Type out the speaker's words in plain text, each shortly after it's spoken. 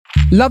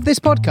Love this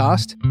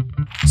podcast?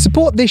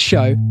 Support this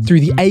show through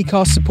the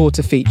Acast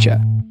supporter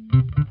feature.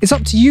 It's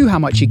up to you how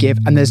much you give,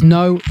 and there's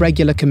no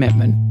regular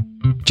commitment.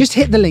 Just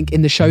hit the link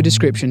in the show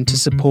description to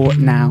support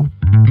now.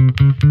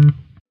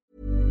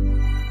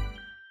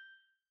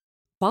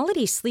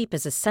 Quality sleep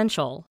is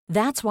essential.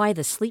 That's why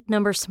the Sleep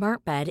Number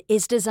Smart Bed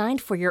is designed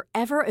for your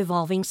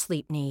ever-evolving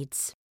sleep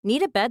needs.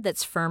 Need a bed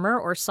that's firmer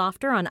or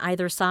softer on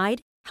either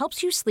side?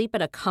 Helps you sleep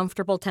at a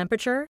comfortable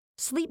temperature?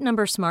 Sleep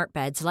Number Smart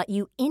Beds let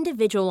you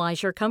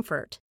individualize your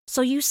comfort,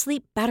 so you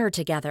sleep better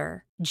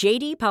together.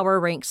 J.D. Power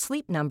ranks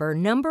Sleep Number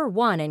number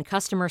 1 in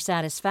customer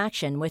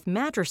satisfaction with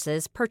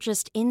mattresses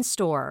purchased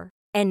in-store.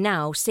 And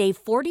now,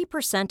 save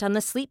 40% on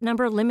the Sleep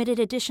Number Limited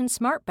Edition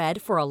Smart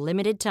Bed for a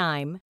limited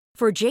time.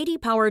 For J.D.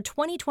 Power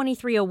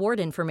 2023 award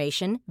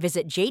information,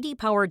 visit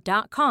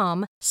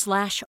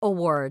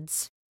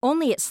jdpower.com/awards.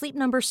 Only at Sleep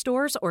Number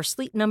stores or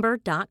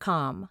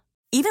sleepnumber.com.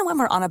 Even when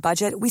we're on a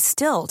budget, we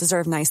still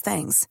deserve nice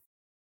things.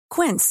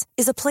 Quince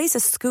is a place to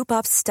scoop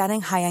up stunning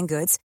high-end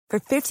goods for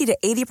 50 to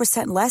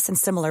 80% less than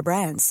similar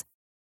brands.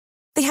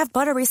 They have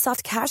buttery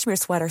soft cashmere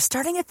sweaters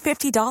starting at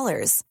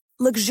 $50,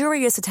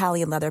 luxurious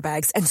Italian leather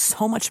bags, and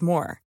so much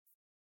more.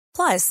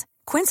 Plus,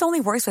 Quince only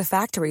works with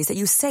factories that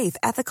use safe,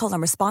 ethical,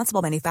 and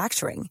responsible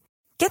manufacturing.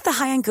 Get the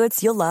high-end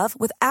goods you'll love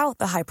without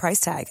the high price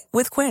tag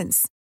with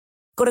Quince.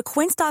 Go to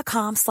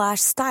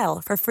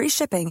quince.com/style for free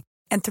shipping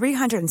and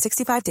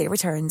 365-day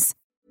returns.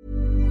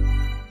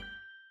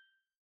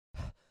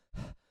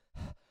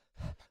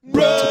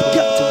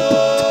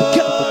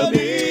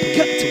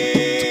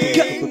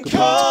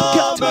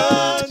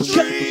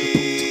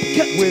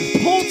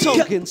 With Paul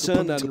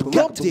Tomkinson and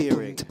Rob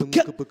Deering.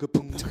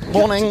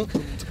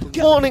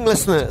 Morning,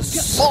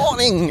 listeners.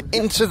 Morning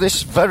into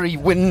this very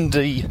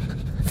windy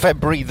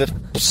February the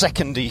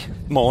 2nd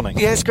morning.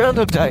 Yeah, it's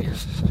Groundhog Day.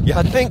 Yeah.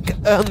 I think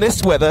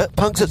this weather,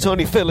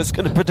 Punxsutawney Phil is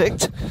going to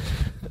predict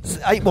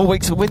 8 more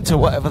weeks of winter,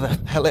 whatever the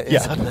hell it is.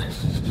 Yeah. I don't know.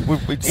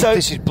 So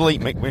this is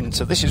bleak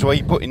McWinter. This is where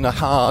you put in the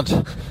hard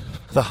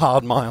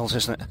miles,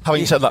 isn't it?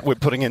 Having said that, we're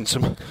putting in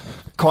some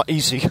quite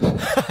easy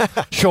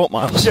short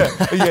miles. Yeah.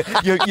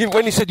 You,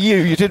 when you said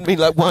you didn't mean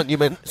like one, you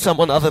meant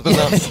someone other than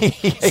us.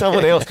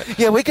 Someone else.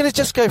 Yeah, we're going to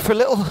just go for a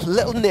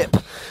little nip.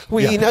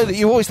 You know that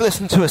you always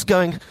listen to us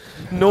going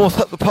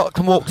north up the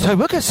Parkland Walk, so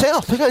we'll go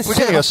south. We're going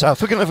to go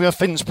south. We're going to go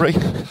Finsbury.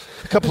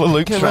 A couple of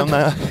loops around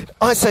there.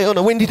 I say on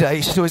a windy day,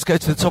 you should always go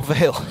to the top of a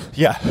hill.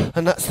 Yeah.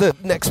 And that's the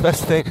next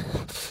best thing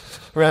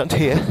around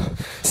here.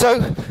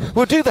 So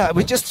we'll do that.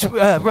 We're just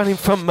running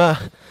from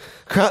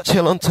Crouch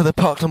Hill onto the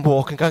Parkland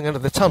Walk and going under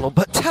the tunnel.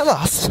 But tell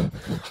us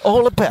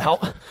all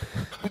about,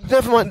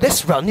 never mind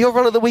this run, your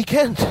run of the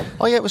weekend.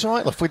 Oh yeah, it was all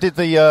right, love. We did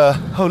the...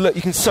 Oh look,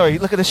 look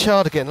at the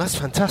Shard again. That's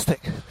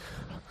fantastic.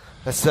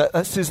 That's that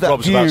Rob's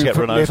view about to get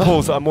from run near over.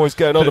 Paul's that I'm always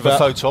going on Bit of a about.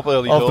 photo op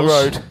early off the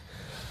doors. road.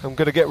 I'm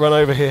going to get run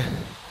over here.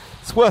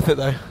 It's worth it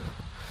though.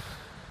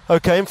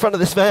 Okay, in front of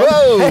this van.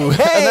 Whoa!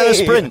 Hey! And then a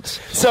sprint.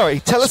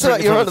 Sorry, tell us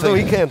about your run of the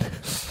weekend.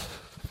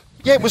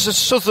 Yeah, it was a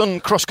Southern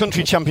Cross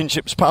Country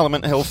Championships,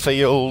 Parliament Hill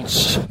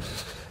Fields.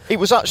 It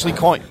was actually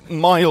quite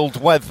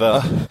mild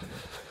weather,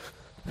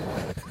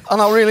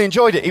 and I really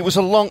enjoyed it.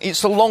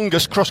 It's the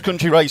longest cross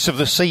country race of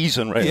the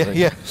season, really.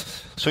 Yeah.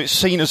 So it's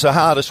seen as the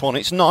hardest one.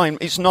 It's 9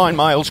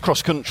 miles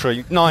cross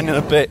country, 9 and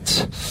a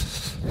bit.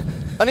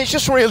 And it's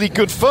just really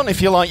good fun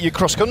if you like your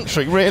cross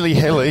country, really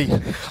hilly.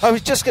 I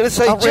was just going to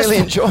say, I really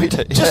enjoyed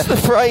it. Just the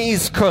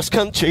phrase cross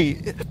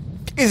country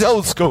is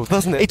old school,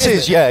 doesn't it? It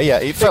is, yeah.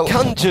 It felt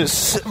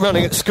conjures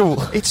running at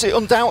school. It's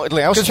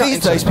undoubtedly. Because these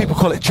days people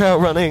call it trail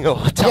running or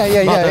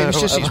tough mudder.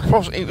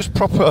 It was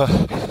proper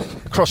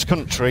cross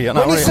country. And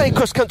when you say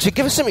cross country,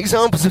 give us some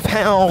examples of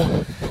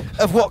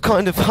what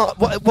kind of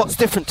what's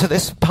different to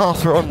this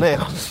path we're on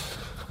now.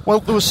 Well,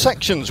 there were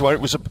sections where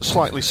it was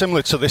slightly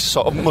similar to this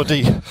sort of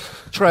muddy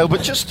trail,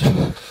 but just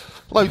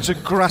loads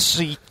of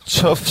grassy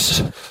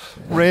tufts,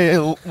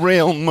 real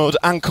mud,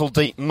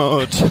 ankle-deep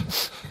mud,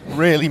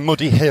 really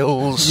muddy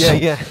hills,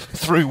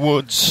 through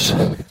woods,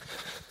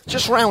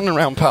 just round and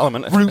round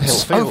Parliament Hill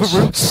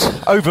Fields.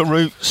 Over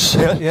roots.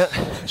 Yeah.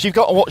 So you've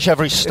got to watch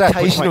every step,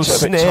 which Occasional makes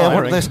it a bit snare, one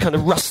tiring. of those kind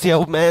of rusty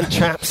old man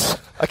chaps.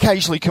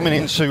 Occasionally coming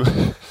into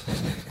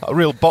a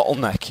real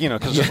bottleneck,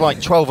 because there's like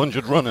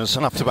 1,200 runners,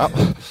 and after about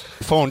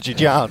 400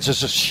 yards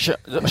there's a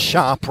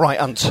sharp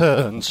right-hand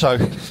turn, so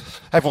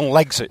everyone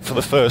legs it for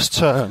the first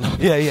turn.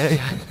 Yeah.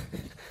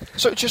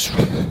 So just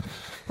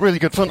really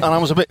good fun, and I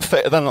was a bit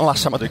fitter than the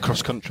last time I did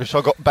cross-country, so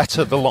I got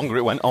better the longer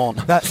it went on.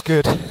 That's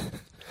good.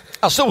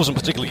 I still wasn't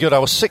particularly good. I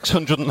was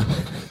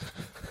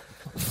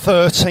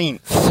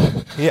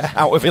 613th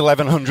out of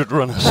 1,100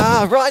 runners.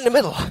 Right in the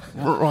middle.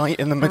 Right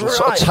in the middle,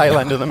 sort of tail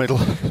end of the middle.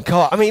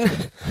 God, I mean,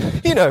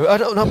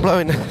 I'm not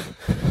blowing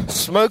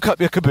smoke up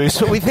your caboose,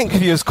 but we think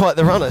of you as quite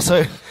the runner,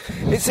 so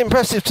it's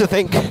impressive to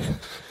think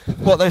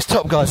what those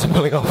top guys are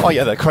pulling off. Oh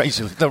yeah, they're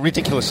crazy. They're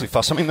ridiculously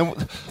fast. I mean,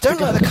 don't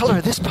like the colour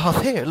of this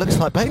path here. It looks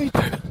like baby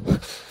poo.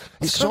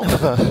 It's sort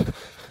of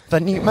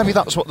then maybe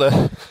that's what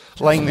they're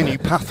laying the new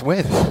path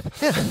with.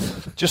 Yeah.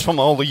 Just from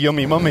all the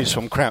yummy mummies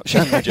from Crouch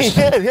End. They just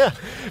yeah.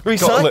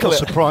 Recycle got a little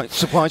it.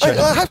 supply chain.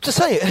 I have to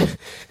say,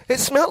 it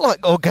smelled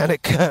like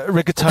organic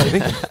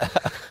rigatoni.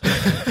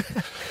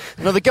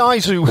 Now, the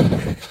guys who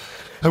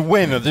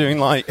win are doing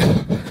like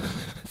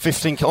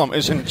 15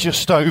 kilometres in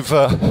just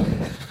over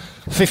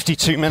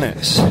 52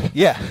 minutes.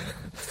 Yeah.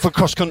 For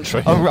cross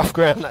country. On rough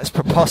ground, that's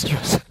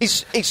preposterous.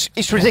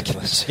 It's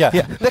ridiculous. Yeah.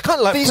 They're kind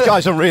of like these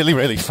guys are really,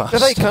 really fast.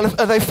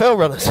 Are they fell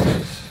runners?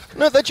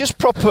 No, they're just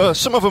proper.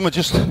 Some of them are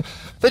just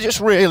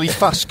really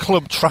fast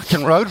club track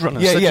and road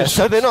runners. Yeah.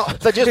 So they're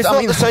not. It's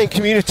not the same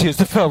community as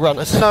the fell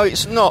runners. No,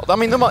 it's not. I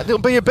mean, there'll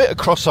be a bit of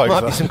crossover.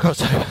 Might be some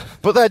crossover,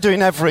 but they're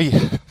doing every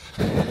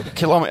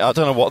kilometre. I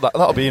don't know what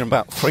that'll be in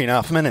about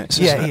 3.5 minutes.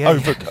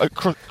 Over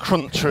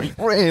country,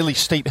 really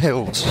steep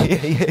hills.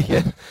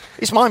 Yeah.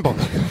 It's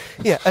mind-boggling.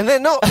 Yeah, and they're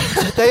not.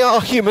 They are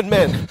human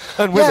men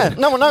and women. Yeah,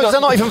 no, they're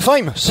not even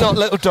famous. Not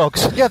little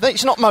dogs. Yeah,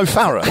 it's not Mo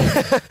Farah.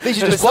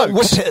 These are just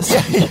blokes. Like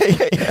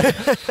yeah.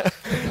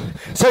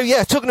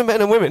 So talking to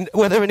men and women,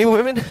 were there any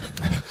women?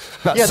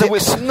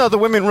 The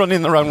women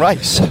running their own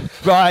race.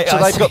 Right. So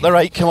they've got their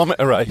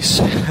 8-kilometre race,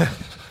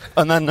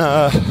 and then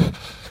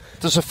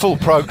there's a full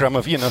programme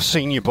of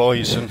senior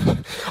boys and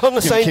on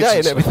the same day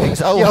and everything.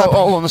 So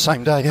all on the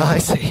same day. Yeah. I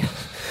see.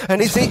 And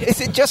is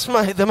it just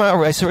the male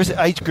race, or is it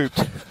age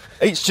grouped?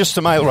 It's just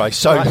a male race.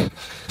 So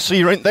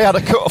you're in. They had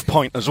a cut-off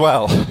point as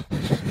well.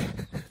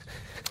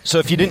 So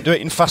if you didn't do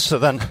it in faster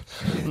than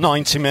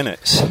 90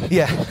 minutes,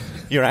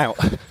 you're out.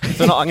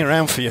 They're not hanging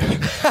around for you.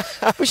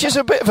 Which is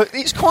a bit of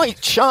it's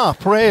quite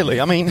sharp,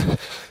 really. I mean,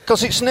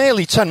 because it's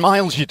nearly 10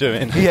 miles you're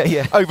doing.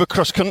 Yeah. Over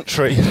cross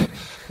country,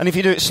 and if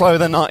you do it slower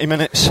than 90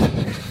 minutes.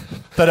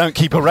 They don't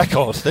keep a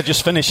record. They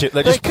just finish it.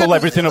 They just pull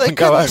everything up and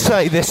go home. They couldn't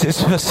say this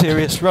is for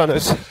serious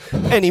runners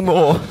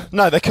anymore.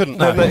 No, they couldn't.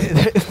 No,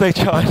 if they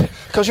tried.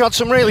 Because you had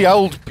some really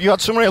old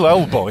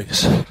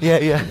boys.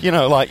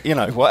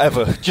 Yeah.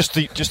 Whatever. Just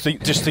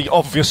the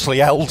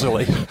obviously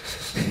elderly.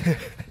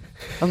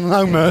 And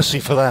no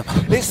mercy for them.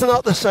 It's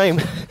not the same.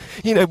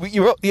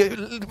 Your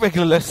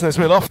regular listeners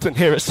will often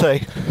hear us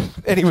say,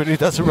 anyone who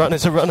does a run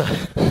is a runner.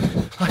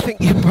 I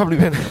think you've probably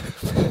been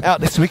out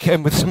this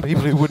weekend with some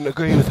people who wouldn't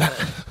agree with that.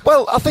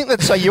 Well, I think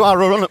they'd say you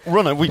are a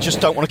runner, we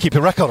just don't want to keep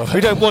a record of it.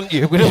 We don't want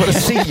you, we don't want to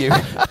see you.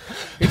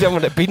 We don't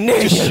want to be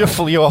near just you.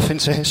 Shuffle you off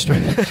into history.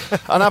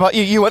 And how about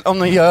you? You went on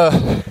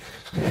the...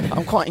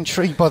 I'm quite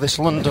intrigued by this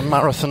London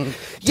Marathon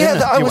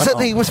dinner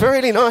it was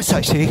really nice,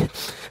 actually.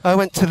 I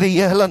went to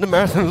the London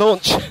Marathon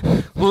lunch.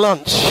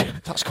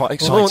 That's quite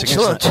exciting,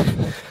 lunch.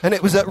 And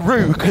it was at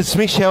Roux, because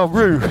Michel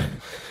Roux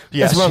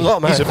has run a lot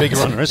of marathons. He's a big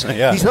runner, isn't he?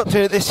 Yeah. He's not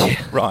doing it this year.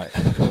 Right.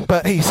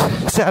 But he's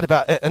sad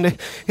about it. And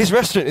his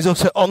restaurant is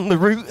also on the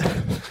route.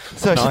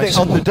 So I think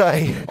on the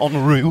day...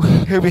 On Roux.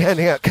 He'll be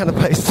handing out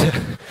canapés to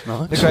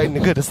the great and the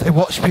good as they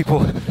watch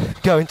people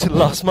go into the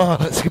last mile.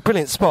 It's a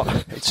brilliant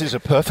spot. It is a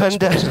perfect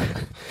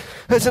spot.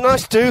 It's a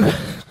nice do.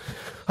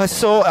 I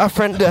saw our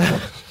friend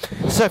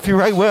Sophie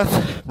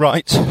Rayworth.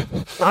 Right.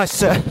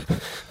 Nice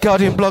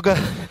Guardian blogger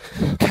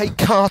Kate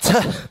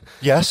Carter.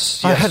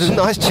 Yes. I had a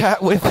nice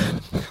chat with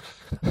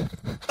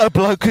a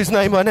bloke whose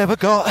name I never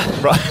got.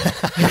 Right.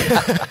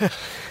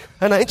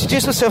 And I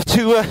introduced myself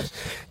to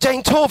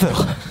Jane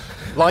Torville.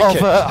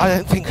 I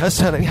don't think her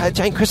surname had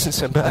Jane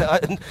Christensen,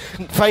 but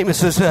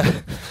famous as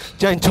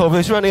Jane Torville,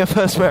 who's running her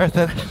first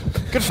marathon.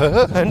 Good for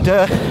her. And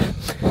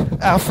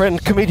our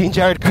friend comedian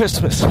Jared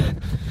Christmas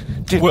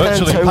did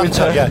Panto with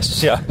her.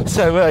 Yes, yeah.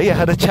 So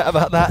had a chat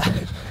about that.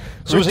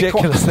 So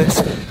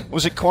ridiculousness.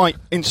 Was it quite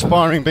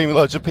inspiring being with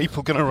loads of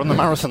people going to run the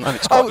marathon then?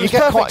 You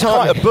get quite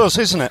a buzz,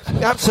 isn't it?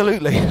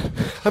 Absolutely.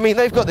 I mean,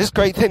 they've got this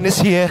great thing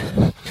this year,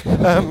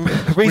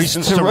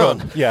 Reasons to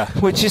Run. Yeah.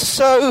 Which is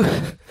so...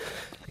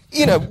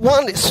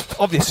 one, it's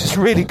obvious, it's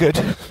really good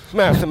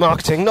marathon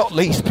marketing, not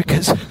least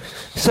because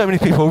so many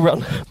people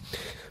run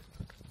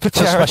for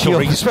charity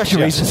or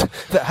special reasons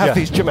that have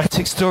these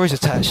dramatic stories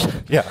attached.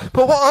 Yeah.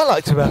 But what I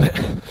liked about it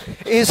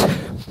is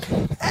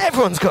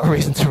everyone's got a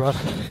reason to run.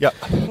 Yeah.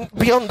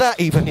 Beyond that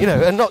even,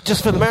 and not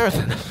just for the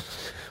marathon.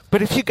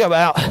 But if you go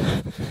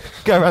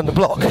around the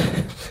block,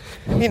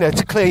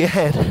 to clear your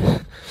head,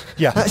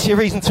 that's your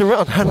reason to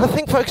run. And I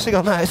think focusing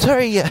on that is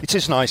very... it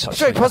is nice, actually. It's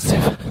very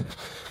positive.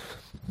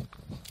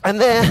 And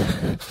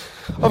they're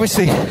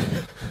obviously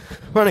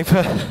running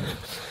for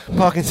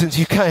Parkinson's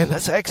UK, and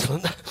that's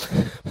excellent.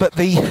 But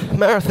the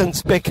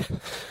marathon's big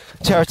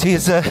charity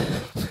is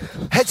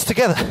Heads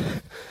Together,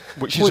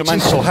 which is a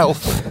mental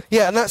health.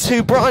 Yeah, and that's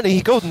who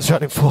Bryony Gordon's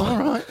running for. All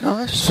right,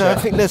 nice. So I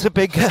think there's a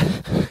big.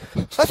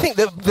 I think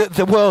that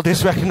the world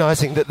is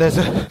recognising that there's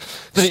a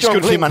strong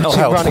good for link mental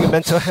between health. running and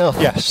mental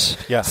health. Yes,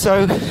 yeah.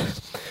 So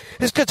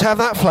it's good to have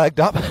that flagged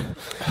up.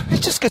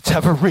 It's just good to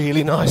have a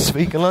really nice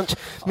vegan lunch.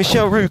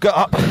 Michel Roux got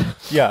up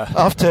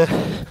after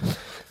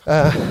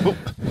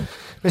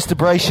Mr.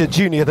 Brasher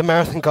Jr., the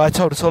marathon guy,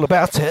 told us all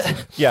about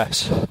it.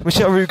 Yes.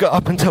 Michel Roux got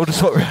up and told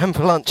us what we were having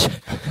for lunch.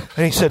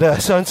 And he said,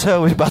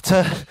 so-and-so with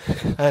butter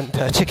and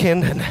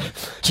chicken and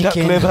duck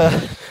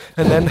liver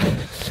and then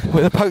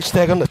with a poached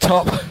egg on the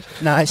top.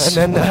 Nice.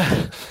 And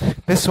then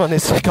this one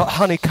has got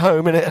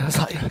honeycomb in it. And I was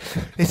like,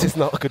 this is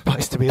not a good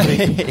place to be a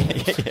vegan.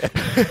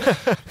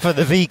 For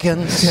the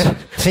vegans,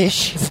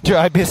 fish. It's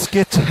dry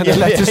biscuit and a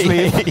lettuce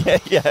leaf.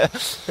 Yeah.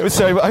 It was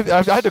so.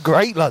 I had a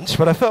great lunch,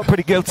 but I felt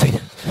pretty guilty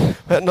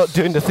at not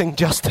doing the thing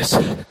justice.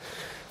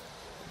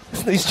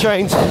 These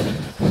trains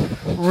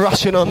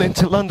rushing on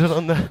into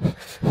London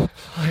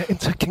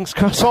into King's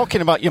Cross.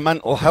 Talking about your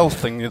mental health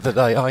thing the other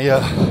day, it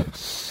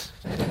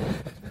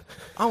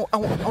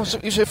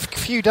was a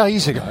few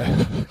days ago.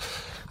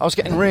 I was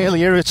getting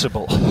really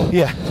irritable.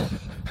 Yeah.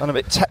 And a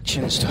bit tetchy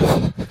and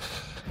stuff.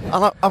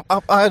 And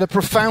I had a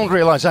profound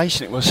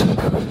realisation. It was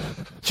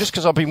just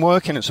because I've been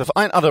working and stuff.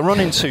 I hadn't had a run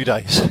in 2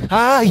 days.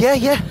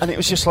 Yeah. And it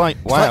was just like,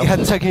 wow. It's like you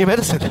hadn't taken your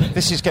medicine.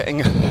 This is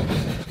getting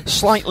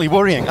slightly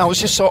worrying. I was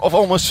just sort of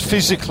almost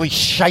physically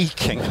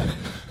shaking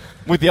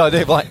with the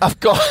idea of like, I've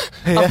got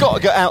to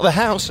get out of the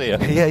house here.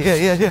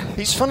 Yeah.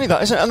 It's funny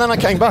that, isn't it? And then I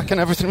came back and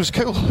everything was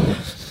cool.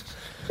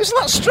 Isn't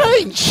that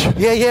strange?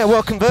 Yeah.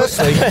 Well,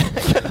 conversely,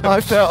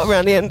 I felt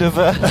around the end of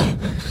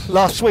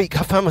last week,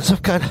 I found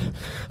myself going,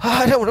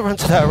 I don't want to run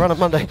today, I run on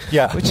Monday.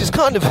 Yeah. Which is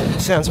kind of,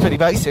 sounds pretty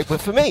basic,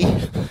 but for me,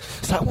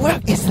 it's like,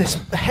 what is this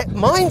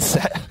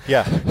mindset?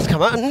 Yeah. It's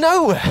come out of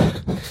nowhere.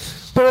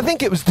 But I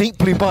think it was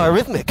deeply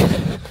biorhythmic.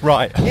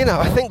 Right. You know,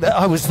 I think that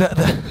I was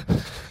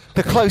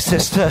the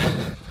closest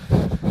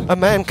a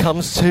man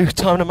comes to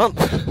time in a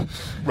month.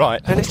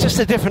 Right. And it's just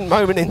a different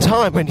moment in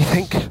time when you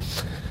think,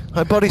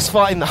 my body's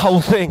fighting the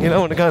whole thing, you know, I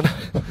want to go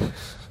and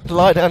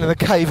lie down in the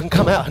cave and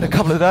come out in a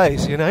couple of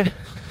days, you know.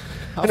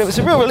 And it was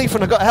a real relief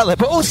when I got out there,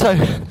 but also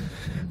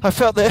I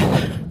felt the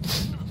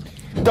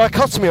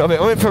dichotomy of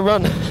it. I went for a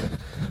run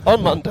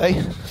on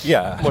Monday.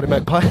 Yeah. Morning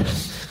Magpie.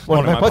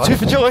 Morning Magpie. 2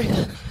 for joy.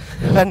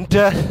 And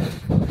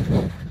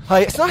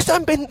it's nice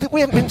that we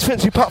haven't been to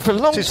Finsbury Park for a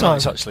long time. It's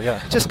nice, actually,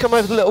 yeah. Just come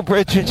over the little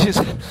bridge, which is,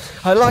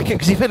 I like it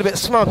because you feel a bit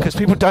smug because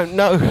people don't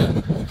know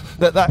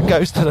that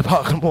goes to the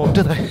Parkland Walk,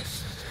 do they?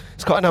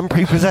 It's got an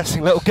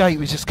unprepossessing little gate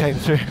we just came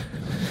through.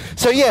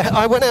 So yeah,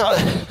 I went out,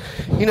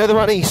 you know, the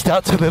run east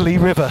out to the Lee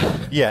River.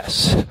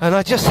 Yes. And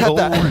I just had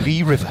that.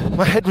 Lee River.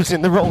 My head was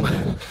in the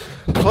wrong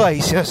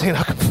place, you know, so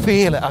I can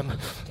feel it. I'm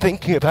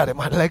thinking about it.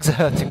 My legs are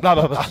hurting, blah,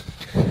 blah, blah.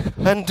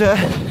 And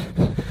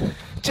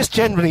just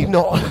generally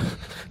not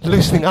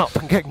loosening up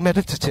and getting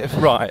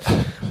meditative. Right.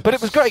 But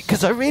it was great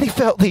because I really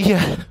felt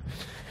the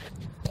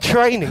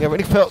training. I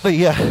really felt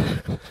the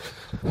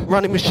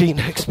running machine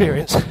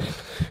experience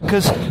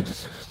because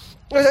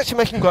I was actually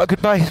making quite a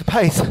good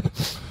pace.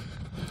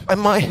 And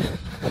my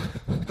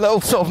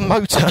little sort of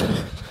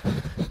motor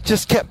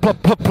just kept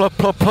plop, plop, plop,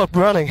 plop, plop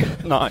running.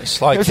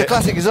 Nice. Like it was a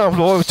classic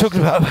example of what we were talking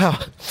about, how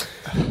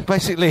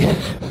basically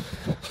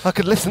I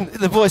could listen,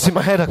 the voice in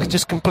my head, I could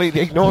just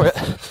completely ignore it.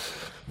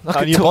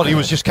 And your body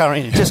was just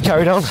carrying you. Just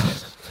carried on.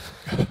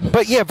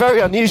 But yeah, very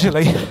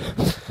unusually,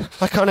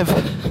 I kind of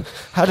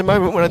had a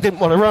moment when I didn't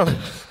want to run.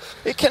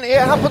 It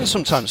happens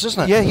sometimes,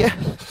 doesn't it? Yeah.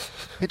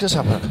 It does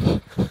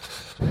happen.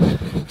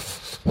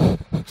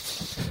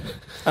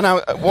 And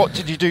now, what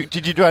did you do?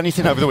 Did you do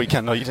anything over the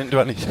weekend? No, you didn't do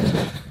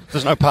anything.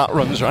 There's no park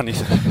runs or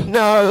anything.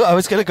 No, I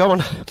was going to go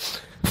on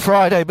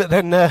Friday, but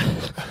then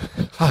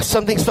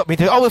something stopped me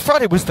doing. Oh, well,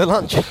 Friday was the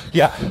lunch.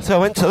 Yeah. So I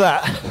went to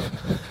that,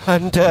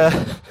 and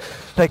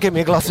they gave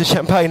me a glass of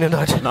champagne, and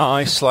I'd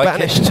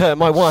banished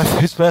my wife,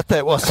 whose birthday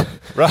it was.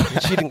 Right.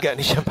 She didn't get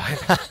any champagne.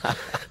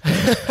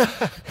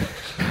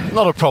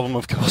 Not a problem,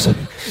 of course.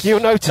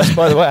 You'll notice,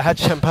 by the way, I had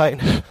champagne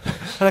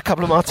and a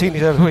couple of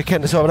martinis over the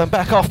weekend as well, and I'm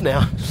back off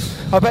now.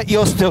 I bet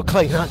you're still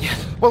clean, aren't you?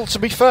 Well, to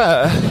be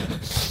fair,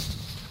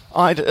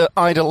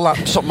 I'd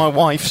elapsed on my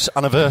wife's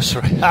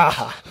anniversary.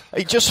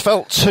 It just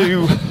felt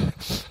too...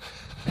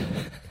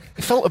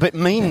 It felt a bit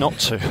mean not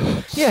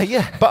to.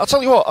 Yeah. But I'll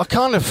tell you what,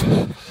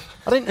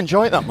 I didn't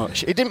enjoy it that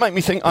much. It didn't make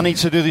me think I need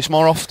to do this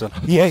more often.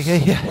 Yeah.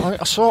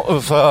 I sort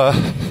of...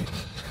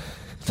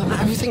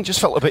 everything just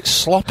felt a bit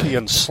sloppy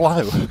and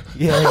slow.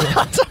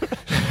 Yeah.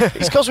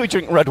 It's because we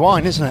drink red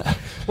wine, isn't it?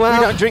 Well,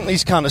 we don't drink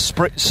these kind of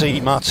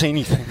spritzy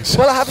martini things.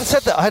 Well, I haven't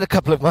said that. I had a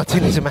couple of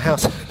martinis in my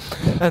house,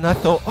 and I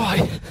thought,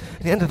 at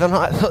the end of the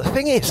night, I thought, the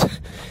thing is,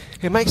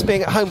 it makes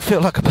being at home feel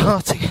like a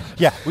party.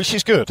 Yeah, which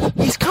is good.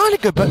 It's kind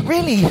of good, but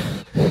really,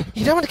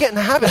 you don't want to get in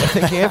the habit of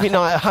thinking every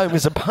night at home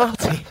is a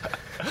party.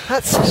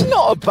 It's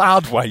not a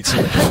bad way to...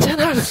 I don't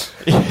know.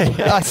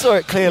 Yeah. I saw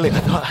it clearly. I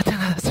thought, I don't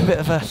know, that's a bit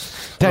of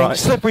a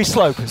slippery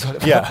slope. Is what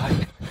it felt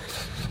like.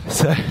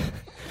 So,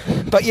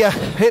 but yeah,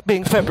 it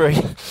being February,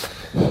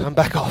 I'm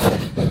back off.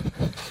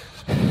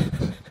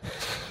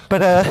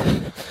 But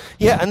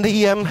and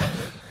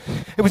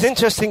it was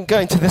interesting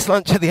going to this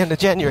lunch at the end of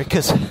January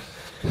because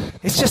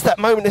it's just that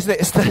moment, isn't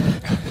it? It's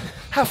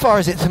how far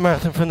is it to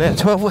marathon from there?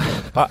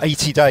 12? About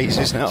 80 days,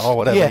 isn't it, or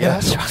whatever? Yeah,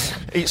 that's right.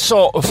 It's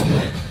sort of...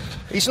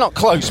 It's not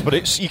close,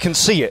 but you can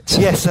see it.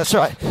 Yes, that's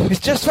right. It's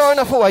just far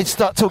enough away to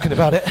start talking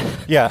about it.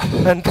 Yeah.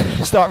 And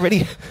start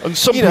really... And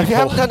some if you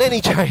haven't done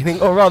any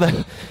training, or rather...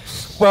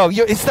 Well,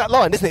 it's that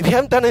line, isn't it? If you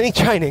haven't done any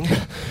training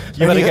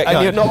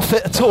and you're not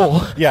fit at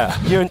all,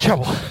 yeah, you're in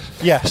trouble.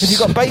 Yes. If you've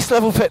got base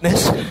level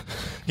fitness,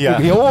 Yeah.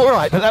 you'll be all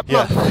right. But that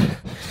Yeah. month,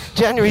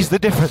 January's the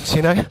difference,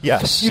 you know.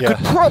 Yes, You yeah.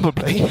 could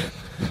probably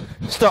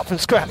start from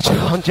scratch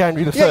on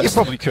January the 1st. Yeah, you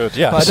probably could,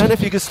 yes. But I don't know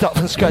if you could start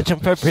from scratch on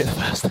February the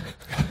 1st.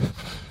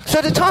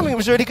 So the timing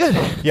was really good.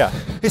 Yeah.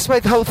 It's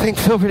made the whole thing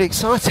feel really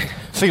exciting.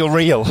 Feel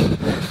real.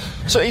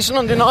 So it's an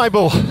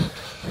undeniable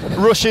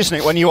rush, isn't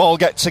it, when you all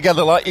get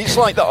together? Like it's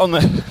like that on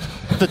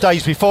the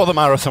days before the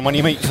marathon when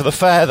you meet for the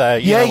fair there,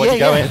 you know, when you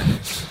go in.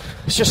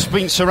 It's just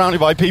being surrounded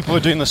by people who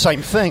are doing the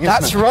same thing, isn't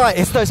That's it? right,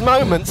 it's those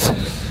moments.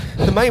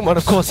 The main one,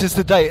 of course, is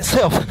the day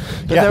itself.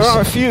 But Yes. there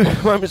are a few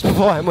moments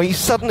beforehand where you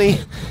suddenly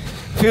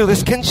feel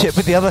this kinship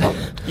with the other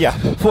Yeah.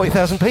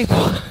 40,000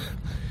 people.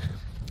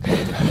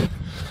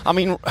 I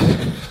mean,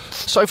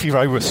 Sophie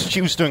Rayworth,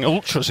 she was doing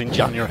ultras in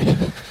January.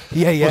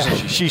 Yeah. Wasn't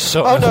she? She's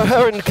sort Oh of... no,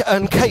 her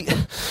and Kate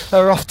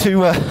are off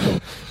to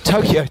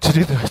Tokyo to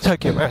do the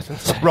Tokyo Marathon.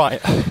 So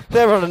Right.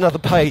 they're on another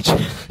page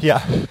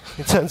Yeah.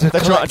 in terms of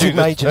They're trying to do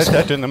majors.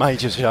 They're doing the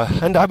majors, yeah.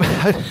 And I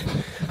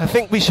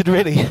think we should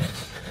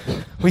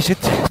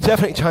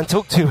definitely try and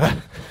talk to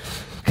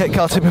Kate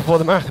Carter before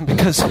the marathon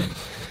because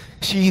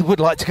she would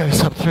like to go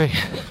sub 3.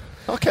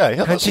 Okay.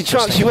 And that's she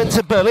interesting. went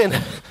to Berlin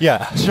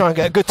Yeah. to try and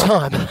get a good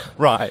time,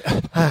 Right.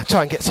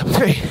 try and get sub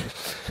 3.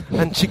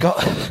 And she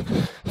got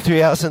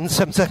 3 hours and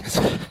 7 seconds.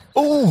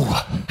 Ooh.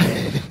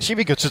 She'd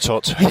be good to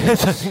talk to.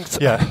 Yes, I think so.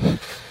 Yeah.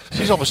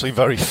 She's obviously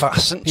very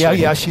fast, isn't she?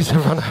 Yeah, she's a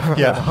runner and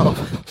Yeah. a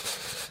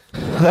half.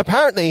 And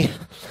apparently,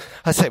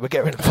 I say we'll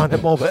get rid of find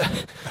out more, but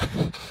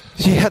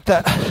she had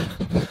that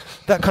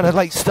kind of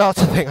late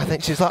starter thing. I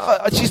think she's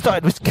like, she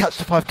started with Catch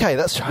the 5K,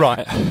 that's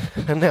right. Right.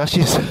 And now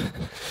she's,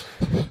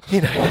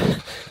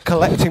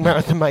 collecting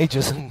marathon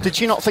majors. And Did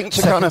you not think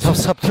to kind of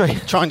sub 3?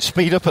 try and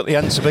speed up at the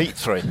end to beat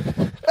 3?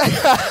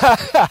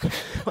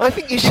 I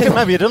think you She could should.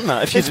 maybe have done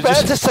that if It's you'd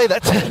better just... to say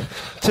that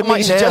to I me might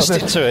now. suggest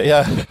than- it to it,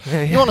 yeah.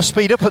 Yeah. You want to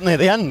speed up at near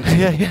the end.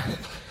 Yeah.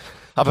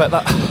 I bet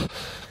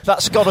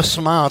that's got to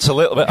smart a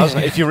little bit,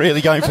 hasn't it, if you're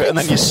really going for it and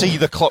then you see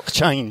the clock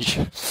change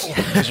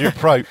as you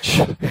approach.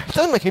 It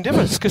doesn't make any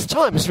difference because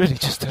time is really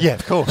just a Yeah,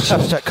 of course.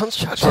 abstract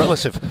construct. It's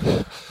relative.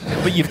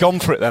 But you've gone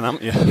for it then,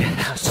 haven't you?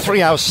 Yeah,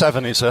 3 hours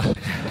 7 is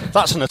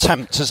that's an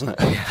attempt, isn't it?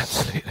 Yeah,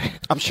 absolutely.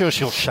 I'm sure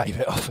she'll shave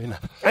it off,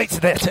 It's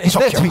there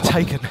to be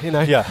taken,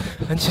 Yeah.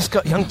 And she's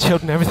got young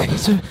children and everything.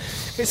 So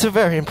it's a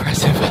very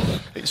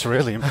impressive It's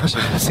really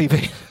impressive.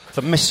 CV.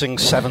 The missing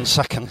 7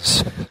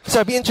 seconds. So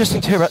it'd be interesting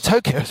to hear about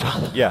Tokyo as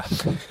well. Yeah.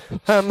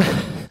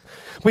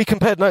 We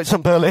compared notes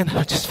on Berlin,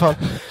 which is fun,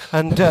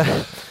 and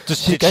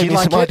she Did gave she me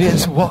like some it?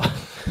 ideas of what.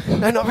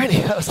 No, not really.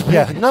 That was the thing.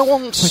 Yeah, no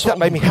one's... That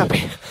made me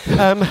happy.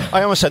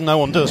 I almost said no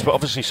one does, but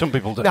obviously some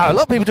people do. No, a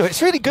lot of people do it.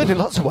 It's really good in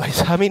lots of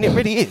ways. I mean, it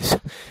really is.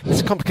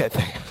 It's a complicated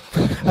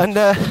thing.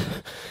 And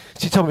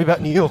she told me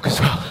about New York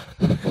as well,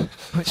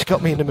 which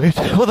got me in the mood.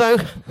 Although,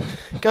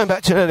 going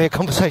back to an earlier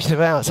conversation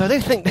of ours, I do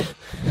think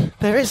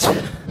there is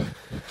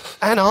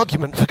an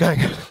argument for going,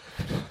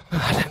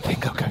 I don't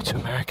think I'll go to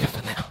America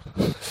for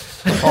now.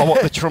 Oh,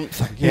 what, the Trump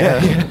thing? Yeah.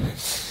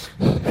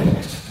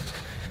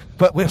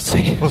 But we'll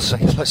see. We'll see.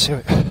 Let's see.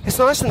 It's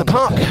nice in the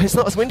park. It's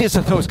not as windy as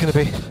I thought it was going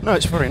to be. No,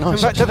 it's very In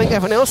nice. fact, I think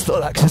everyone else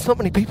thought that because there's not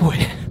many people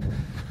here.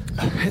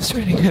 It's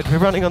really good. We're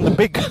running on the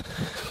big,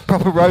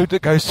 proper road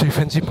that goes through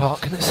Finsbury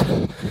Park,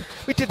 and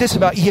we did this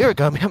about a year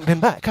ago, and we haven't been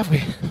back, have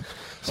we?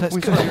 So it's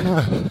good.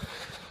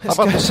 I've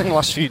had this thing the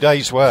last few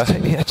days where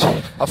Take the edge.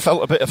 I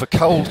felt a bit of a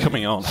cold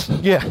coming on,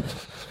 Yeah,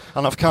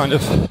 and I've kind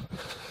of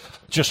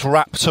just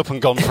wrapped up and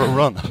gone for a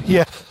run,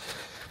 yeah,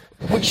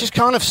 which has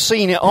kind of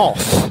seen it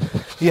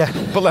off, yeah.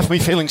 but left me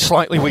feeling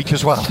slightly weak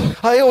as well.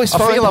 I always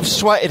find... I feel I've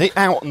sweated it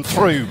out and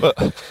through, but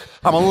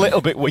I'm a little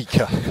bit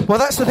weaker. Well,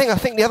 that's the thing. I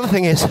think the other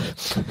thing is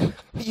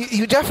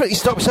you definitely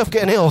stop yourself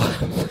getting ill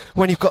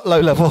when you've got low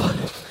level.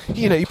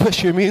 You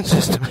push your immune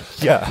system.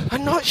 Yeah.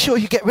 I'm not sure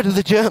you get rid of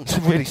the germs.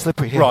 Really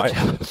slippery here. Right.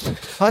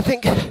 I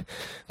think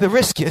the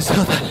riskiest,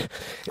 or the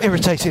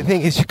irritating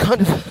thing is you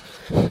kind of...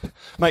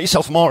 Make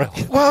yourself more ill.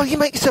 Well, you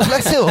make yourself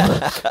less ill,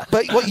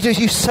 but what you do is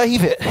you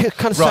save it. You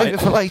kind of Right. save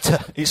it for later.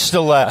 It's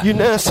still there. You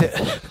nurse it.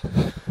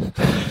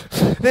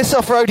 This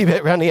off-roady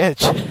bit around the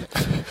edge,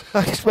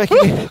 it's making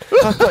me,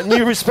 I've got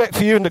new respect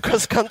for you in the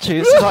cross country.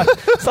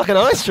 It's like an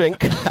ice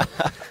rink.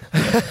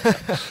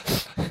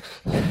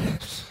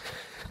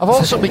 I've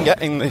also been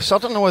getting this. I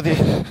don't know whether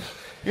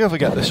you ever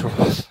get this,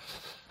 Rob.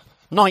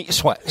 Night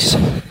sweats.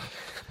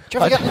 Do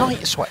you ever get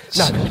night sweats?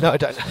 No, I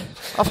don't.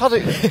 I've had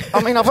it.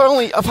 I mean,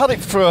 I've had it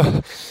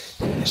for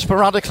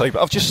sporadically,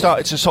 but I've just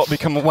started to sort of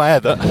become aware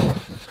that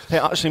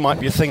it actually might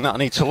be a thing that I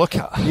need to look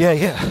at.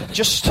 Yeah.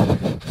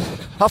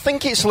 I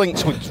think it's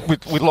linked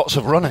with lots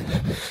of running.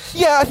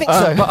 Yeah, I think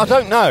so. But I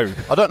don't know.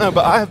 But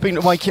I have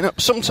been waking up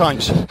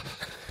sometimes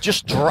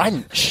just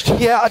drenched.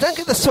 Yeah, I don't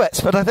get the sweats,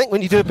 but I think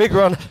when you do a big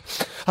run,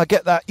 I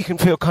get that. You can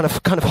feel kind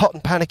of hot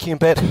and panicky in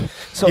bed,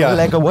 sort of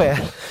leg aware.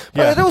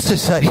 But Yeah. I'd also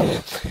say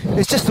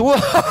it's just the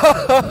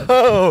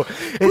whoa.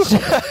 It's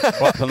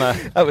What happened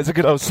there? that was a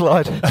good old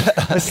slide.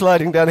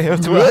 Sliding down a hill.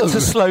 I had to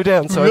slow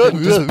down so I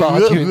didn't just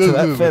barge you into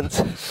that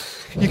fence.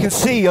 you can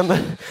see on the.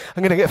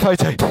 I'm going to get a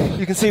photo.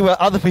 You can see where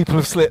other people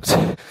have slipped,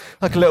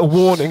 like a little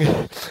warning.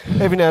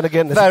 Every now and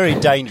again. Very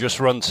dangerous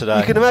run today.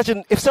 You can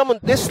imagine if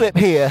this slip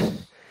here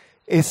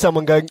is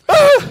someone going.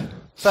 Ah!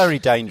 Very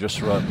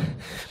dangerous run.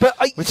 But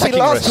We're see, taking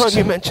last risks. time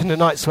you mentioned the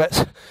night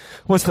sweats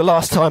was the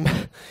last time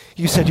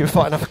you said you were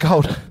fighting off a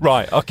cold.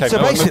 Right, okay. So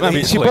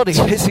basically, it's your body.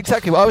 It's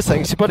exactly what I was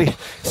saying. It's your body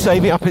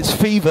saving up its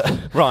fever,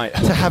 Right.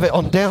 to have it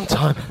on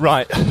downtime.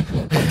 Right.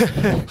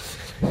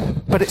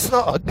 But it's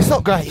not. It's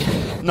not great.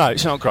 No,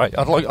 it's not great.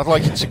 I'd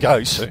like it to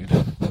go soon.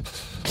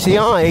 See,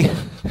 I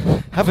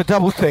have a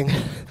double thing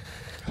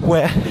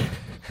where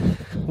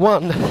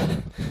one,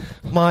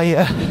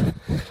 my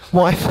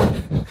wife,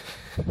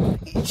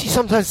 she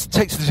sometimes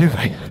takes the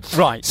duvet.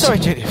 Right. Sorry,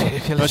 Judy,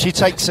 if you're No, listening. she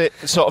takes it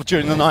sort of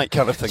during the night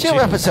kind of thing. She'll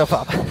wrap herself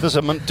up. There's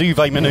a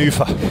duvet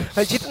manoeuvre.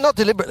 Not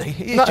deliberately.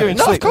 No, During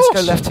no, of sleep, let's go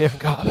course. left here and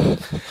go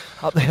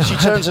up there.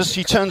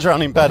 She turns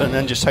around in bed and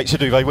then just takes a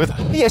duvet with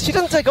her. Yeah, she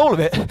doesn't take all of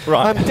it.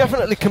 Right. I'm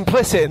definitely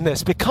complicit in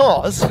this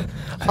because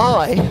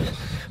I,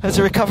 as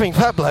a recovering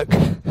fat bloke,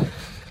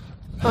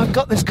 I've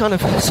got this kind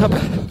of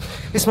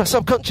it's my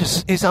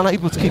subconscious is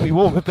unable to keep me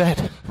warm in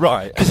bed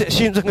Right. because it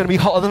assumes I'm going to be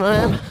hotter than I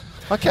am.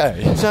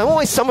 Okay. So I'm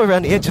always somewhere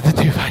around the edge of the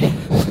duvet.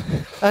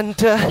 And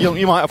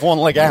You might have one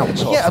leg out.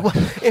 Or yeah, well,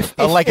 if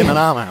a leg and an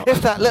arm out.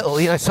 If that little,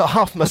 sort of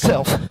half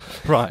myself.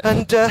 Right.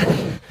 And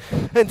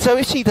so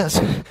if she does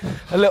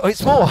a little,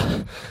 it's more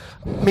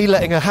me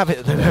letting her have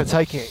it than her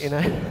taking it,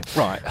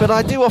 Right. But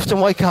I do often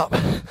wake up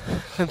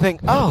and think,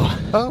 oh,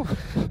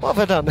 what have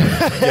I done?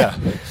 Yeah.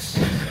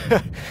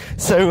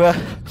 So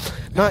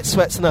night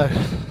sweats, no.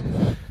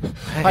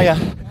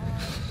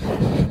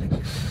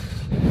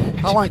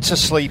 I like to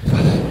sleep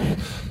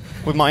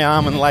with my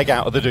arm and leg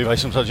out of the duvet,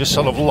 sometimes just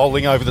sort of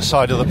lolling over the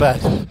side of the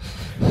bed.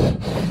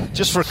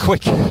 Just for a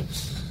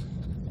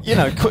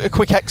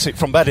quick exit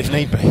from bed if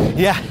need be.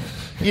 Yeah.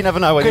 You never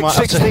know whether you Quick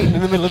might have 16 to...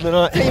 in the middle of the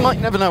night. You might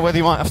never know whether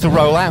you might have to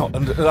roll out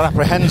and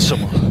apprehend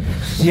someone.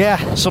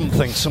 Yeah.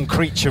 Some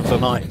creature of the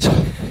night.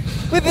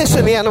 With this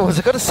and the animals,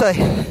 I've got to say,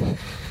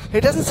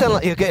 it doesn't sound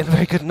like you're getting a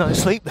very good night's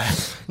sleep there.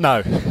 No.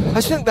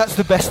 I think that's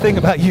the best thing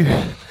about you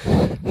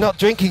not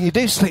drinking. You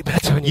do sleep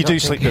better when You do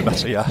sleep a bit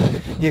better, yeah.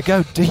 You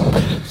go deep.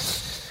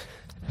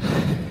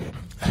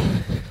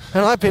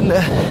 And I've been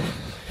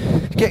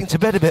getting to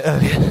bed a bit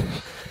earlier,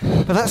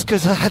 but that's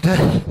because I've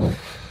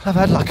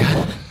had like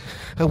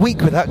a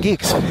week without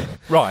gigs.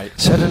 Right.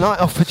 So the night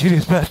off for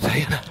Julia's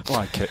birthday,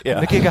 Like it, yeah.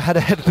 the gig I had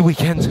ahead of the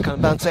weekend to kind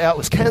of bounce it out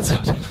was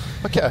cancelled.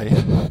 Okay.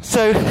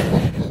 So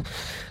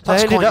That's I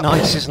ended quite up,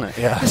 nice, isn't it?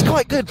 Yeah. It's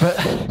quite good, but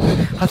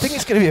I think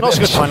it's going to be a Not bit so of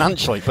good a shock.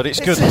 financially, but it's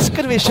good. It's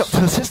going to be a shock to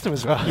the system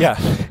as well. Yeah.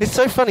 It's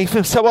so funny, you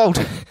feel so old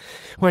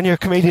when you're a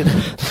comedian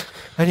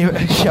and you're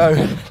at a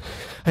show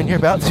and you're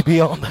about to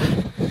be on.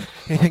 And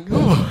you think,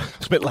 oh,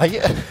 It's a bit late.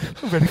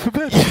 I'm ready for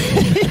bed.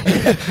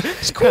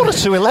 It's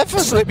 11:15.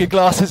 Slip your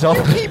glasses off.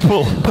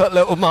 People. Put a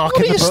little mark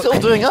What in are the you book.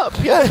 still doing up?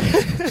 Yeah.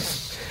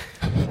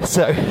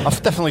 So, I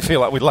definitely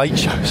feel like with late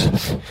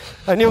shows.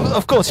 and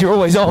of course you're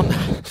always on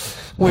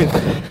with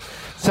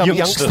some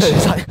Youngsters.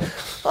 youngsters. Like,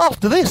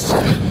 after this,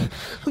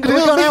 I'm going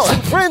to go meet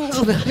some friends.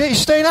 Yeah, you're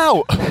staying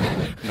out.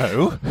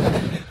 No.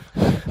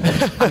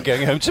 I'm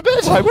going home to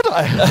bed. Why would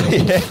I?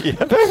 yeah.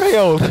 I'm very, very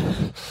old.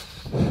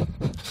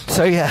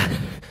 So yeah,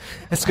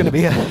 it's going to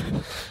be a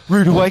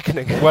rude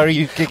awakening. Where are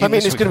you gigging I mean,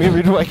 this it's going to be a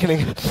rude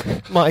awakening.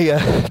 My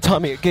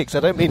timing at gigs.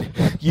 I don't mean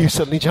you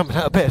suddenly jumping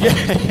out of bed.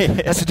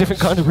 That's a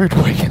different kind of rude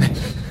awakening.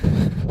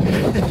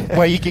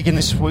 Where are you gigging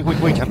this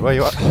weekend? Where are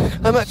you at?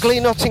 I'm at Glee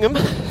Nottingham.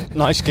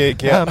 Nice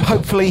gig, yeah.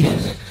 Hopefully,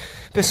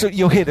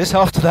 you'll hear this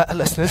after that,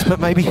 listeners. But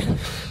maybe see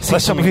Unless some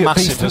of something you at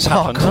massive Beeston has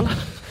Park. happened.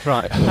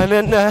 Right. And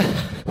then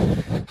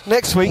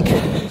next week,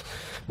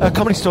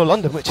 Comedy Store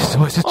London, which is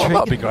always a Oh, treat.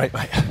 that'd be great,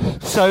 mate.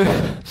 So,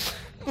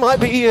 might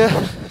be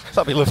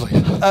That'd be lovely.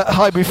 at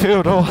Highbury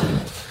Field or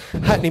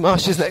Hackney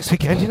Marshes next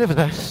weekend. You never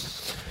know.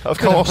 Of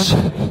course.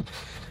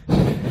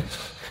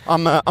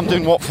 I'm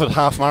doing Watford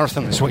half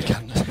marathon this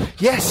weekend.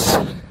 Yes.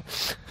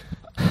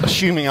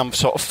 Assuming I'm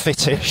sort of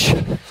fittish,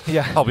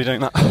 Yeah. I'll be doing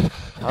that. And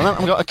then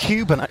I've got a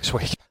Cuba next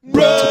week.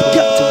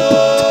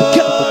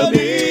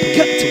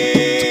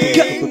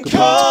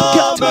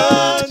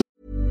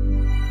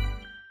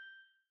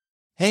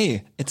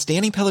 Hey, it's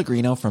Danny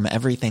Pellegrino from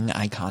Everything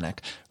Iconic.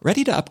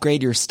 Ready to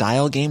upgrade your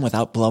style game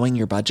without blowing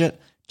your budget?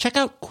 Check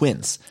out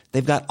Quince.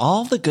 They've got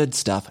all the good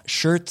stuff,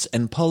 shirts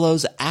and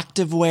polos,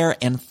 activewear,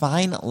 and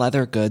fine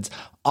leather goods,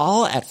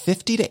 all at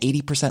 50 to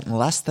 80%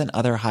 less than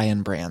other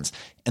high-end brands.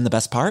 And the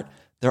best part?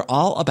 They're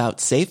all about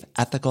safe,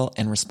 ethical,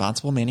 and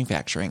responsible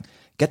manufacturing.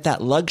 Get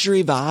that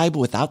luxury vibe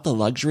without the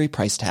luxury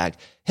price tag.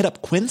 Hit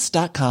up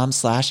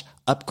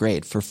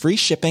quince.com/upgrade for free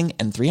shipping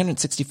and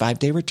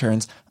 365-day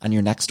returns on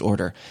your next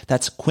order.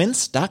 That's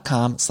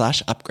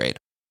quince.com/upgrade.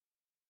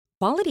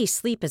 Quality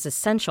sleep is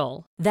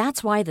essential.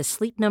 That's why the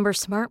Sleep Number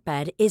Smart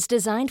Bed is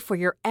designed for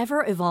your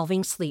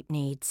ever-evolving sleep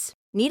needs.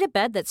 Need a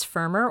bed that's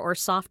firmer or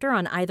softer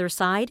on either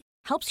side?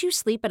 Helps you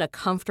sleep at a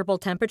comfortable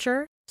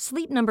temperature?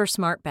 Sleep Number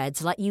Smart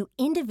Beds let you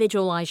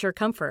individualize your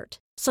comfort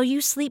so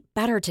you sleep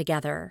better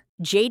together.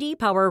 J.D.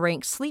 Power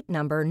ranks Sleep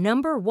Number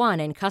number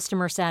 1 in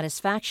customer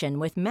satisfaction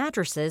with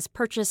mattresses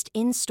purchased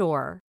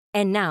in-store.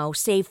 And now,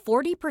 save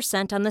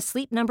 40% on the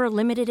Sleep Number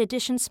Limited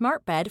Edition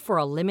Smart Bed for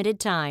a limited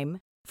time.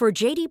 For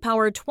J.D.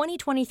 Power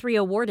 2023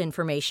 award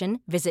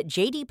information, visit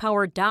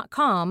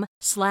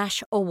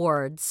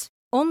jdpower.com/awards.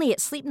 Only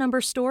at Sleep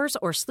Number stores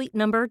or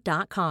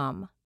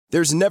sleepnumber.com.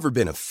 There's never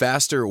been a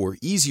faster or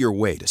easier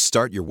way to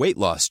start your weight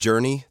loss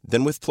journey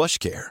than with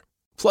PlushCare.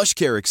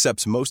 PlushCare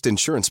accepts most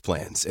insurance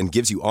plans and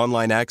gives you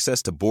online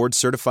access to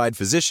board-certified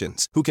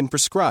physicians who can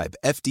prescribe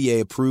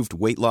FDA-approved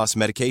weight loss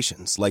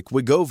medications like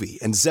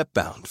Wegovy and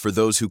Zepbound for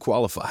those who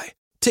qualify.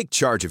 Take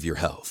charge of your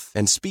health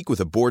and speak with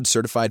a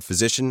board-certified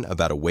physician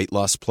about a weight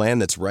loss plan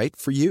that's right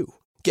for you.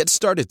 Get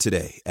started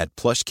today at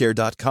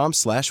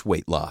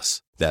plushcare.com/weight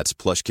loss. That's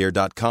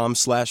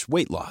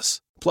plushcare.com/weight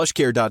loss.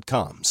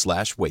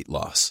 plushcare.com/weight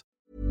loss.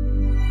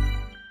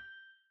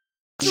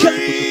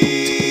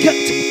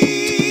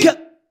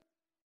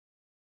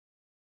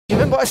 You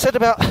remember what I said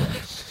about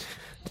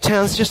the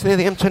towns just near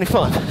the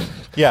M25?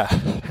 Yeah.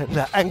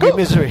 And angry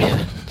misery.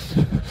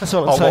 That's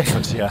what I'm saying.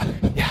 Watford, yeah.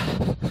 Yeah.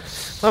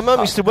 My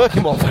mum used to work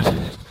in Watford.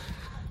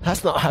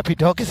 That's not a happy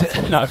dog, is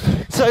it? No.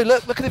 So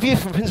look at the view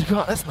from Finsbury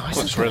Park. That's nice.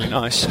 Looks really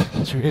nice.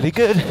 It's really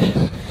good.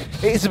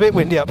 It is a bit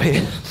windy up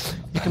here.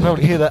 You can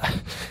probably hear that.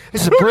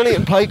 It's a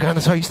brilliant playground,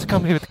 as I used to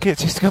come here with the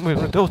kids. I used to come here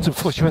with my daughter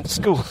before she went to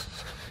school.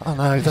 I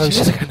know, those.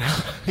 Years ago now.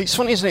 It's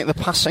funny, isn't it, the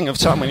passing of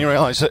time when you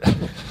realise that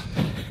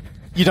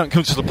you don't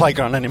come to the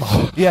playground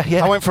anymore. Yeah,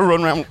 yeah. I went for a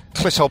run around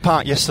Clissold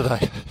Park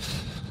yesterday.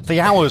 The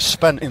hours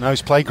spent in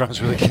those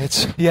playgrounds with the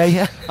kids. Yeah,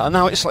 yeah. And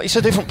now it's like, it's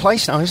a different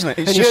place now, isn't it?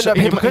 It's And you just end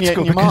up in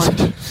hypocritical your because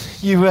mind.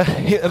 you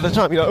at the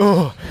time you're like,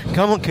 oh,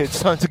 come on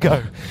kids, time to go.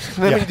 And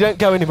then Yeah. when you don't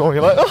go anymore,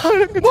 you're like, oh, I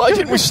don't get to Why go.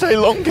 didn't we stay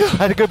longer? I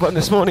had a good one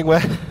this morning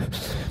where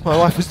my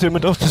wife was doing my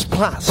daughter's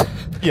plats.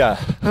 Yeah.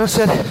 And I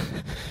said,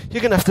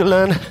 you're going to have to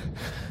learn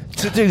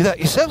to do that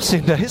yourself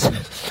soon, days.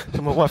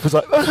 And my wife was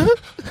like, no,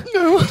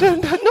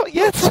 not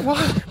yet.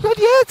 Not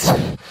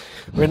yet.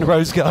 We're in the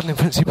Rose Garden in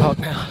Finsbury Park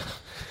now.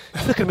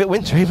 It's looking a bit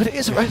wintry, but it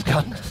is a Rose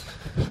Garden.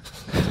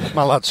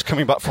 My lad's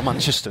coming back from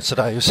Manchester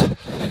today.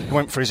 He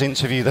went for his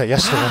interview there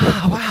yesterday.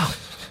 Ah, wow.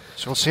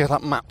 So we'll see how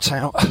that mapped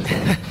out.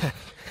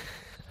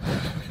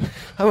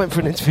 I went for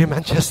an interview in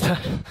Manchester.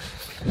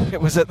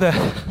 It was at the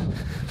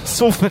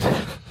Salford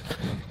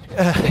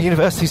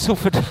University,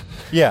 Salford.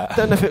 Yeah. I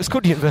don't know if it was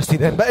called university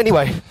then, but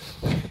anyway,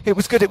 it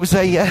was good. It was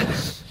the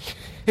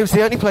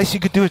only place you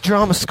could do a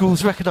drama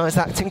school's recognised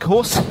acting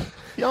course.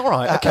 Yeah, all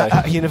right, okay.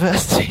 At a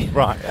university.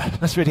 Right, yeah. I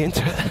was really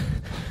into it.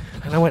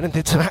 And I went and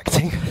did some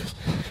acting.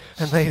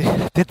 And they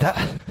did that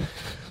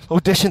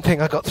audition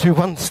thing. I got through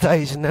one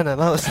stage and then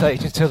another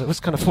stage until there was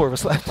kind of 4 of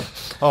us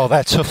left. Oh,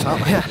 they're tough,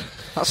 aren't they? Yeah.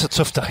 That's a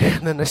tough day.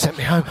 And then they sent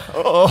me home.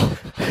 Oh.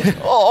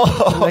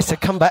 And they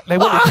said, come back. They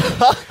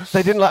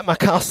didn't like my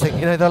casting.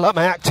 You know, they liked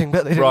my acting,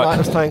 but they didn't Right. like I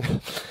was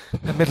playing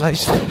a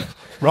middle-aged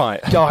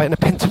Right. guy in a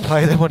Pinter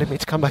play. They wanted me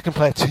to come back and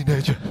play a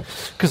teenager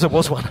because I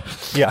was one.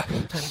 Yeah.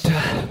 And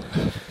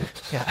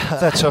yeah,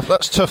 They're tough.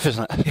 That's tough,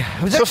 isn't it? Yeah,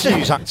 it was tough to actually-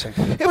 use acting.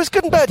 it was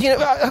good and bad. You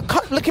know,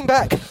 looking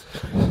back,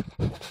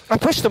 I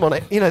pushed them on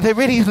it. You know, they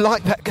really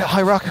like that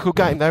hierarchical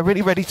game. They're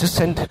really ready to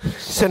send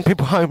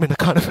people home in a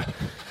kind of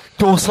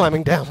door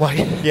slamming down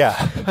way.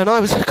 Yeah. And I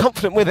was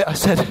confident with it. I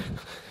said,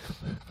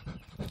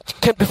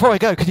 before I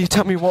go, could you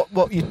tell me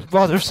what you'd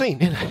rather have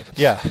seen? You know.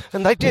 Yeah.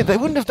 And they did. They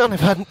wouldn't have done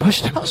if I hadn't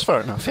pushed them. That's fair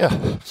enough, yeah.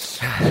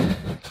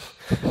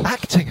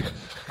 Acting.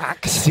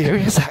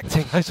 Serious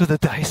acting. Those were the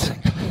days.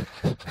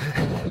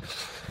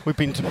 We've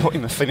been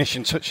putting the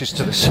finishing touches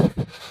to this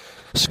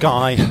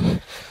Sky.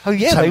 Oh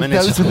yeah, 10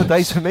 minutes. those were the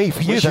days for me.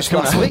 For you, Which that's is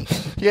gonna- last week.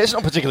 Yeah, it's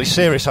not particularly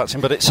serious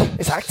acting, but it's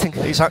acting.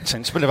 It's acting.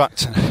 It's a bit of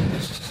acting.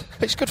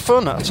 It's good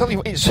fun. I'll tell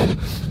you, it's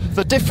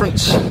the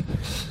difference.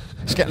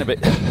 It's getting a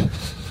bit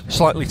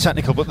slightly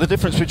technical, but the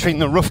difference between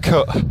the rough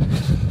cut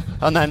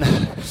and then,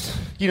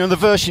 you know, the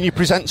version you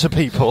present to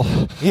people,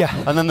 Yeah.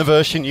 and then the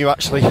version you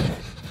actually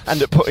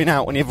end up putting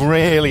out when you've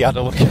really had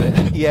a look at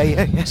it. Yeah.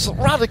 It's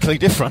radically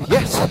different.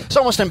 Yes. It's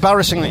almost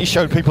embarrassing that you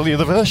showed people the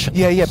other version.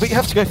 Yeah, but you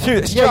have to go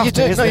through this. Yeah, you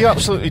do. drafting, No, isn't you it?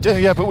 absolutely do.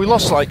 Yeah, but we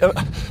lost like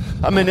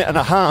a minute and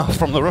a half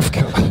from the rough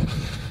cut.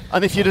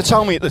 And if you'd have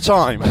told me at the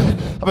time,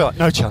 I'd be like,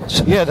 no chance.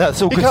 Yeah,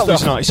 that's all You good can't lose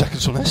stuff. 90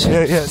 seconds on this. Yeah,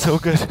 it's all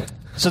good.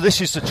 So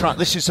this is the track.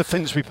 This is the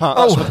Finsbury Park.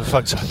 That's Oh. what the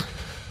photo.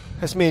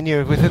 That's me and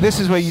you with it. This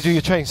is where you do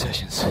your training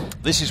sessions.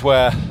 This is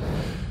where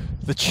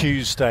the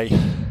Tuesday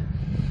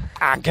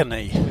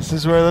agony. This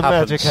is where the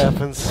magic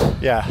happens.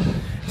 Yeah.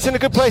 It's in a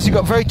good place. You've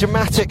got very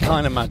dramatic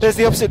Kind of magic. There's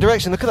the opposite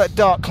direction. Look at that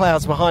dark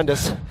clouds behind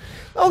us.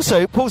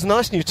 Also, Paul's a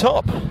nice new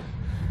top.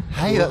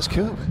 Hey, that's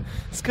cool.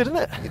 It's good, isn't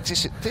it?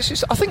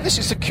 I think this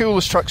is the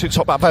coolest tracksuit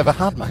top I've ever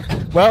had, mate.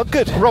 Well,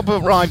 good. Rob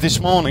arrived this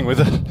morning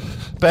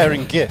with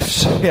bearing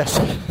gifts. Yes.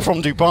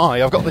 From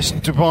Dubai. I've got this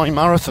Dubai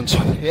marathon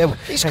top. Yeah,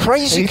 It's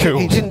crazy cool.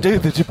 He didn't do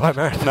the Dubai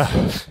Marathon. No.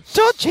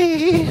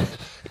 Dodgy.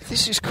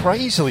 This is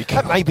crazily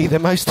cool. That may be the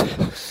most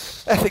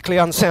ethically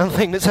unsound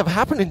thing that's ever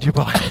happened in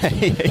Dubai.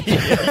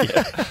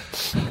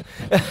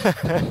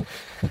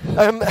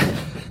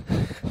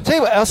 tell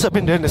you what else I've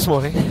been doing this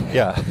morning.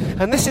 Yeah.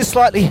 And this is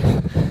slightly...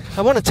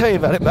 I want to tell you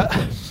about it, but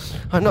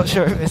I'm not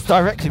sure if it's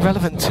directly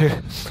relevant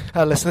to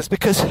our listeners,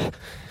 because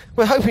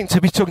we're hoping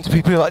to be talking to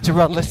people who like to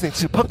run listening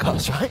to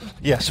podcasts, right?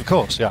 Yes, of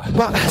course, yeah.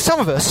 But some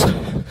of us,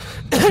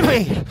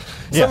 me,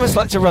 some of us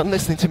like to run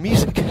listening to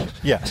music.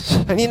 Yes.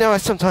 And you know, I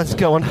sometimes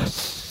go on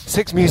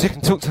Six Music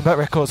and talk to them about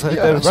records. They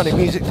were running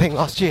music thing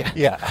last year.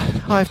 Yeah.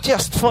 I've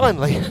just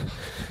finally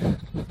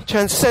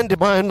transcended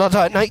my own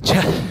Luddite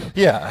nature.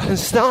 Yeah. And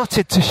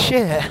started to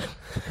share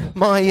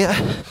my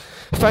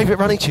favourite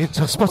running tunes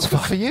on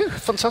Spotify. For you,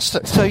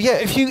 fantastic. So yeah,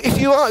 if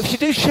you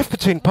do shift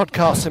between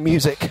podcasts and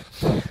music,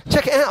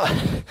 check it out.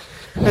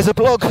 There's a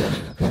blog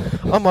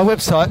on my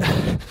website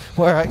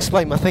where I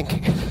explain my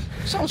thinking.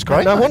 Sounds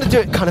great. And I want to do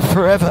it kind of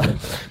forever,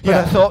 but Yeah.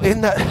 I thought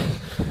in that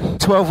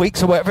 12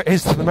 weeks or whatever it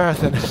is to the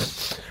marathon,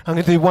 I'm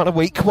going to do one a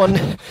week.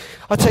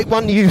 I take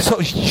one new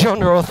sort of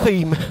genre or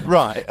theme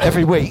Right.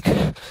 every week,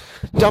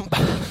 dump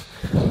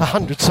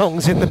 100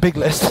 songs in the big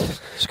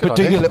list, It's a good but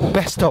do idea. your little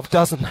best of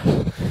dozen.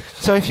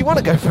 So if you want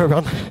to go for a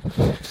run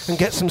and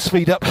get some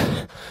speed up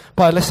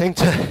by listening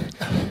to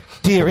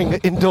Deering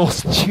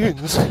endorsed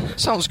tunes,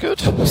 Sounds good.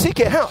 seek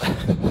it out.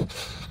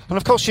 And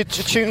of course, your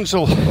tunes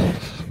will...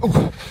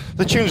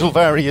 the tunes will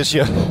vary as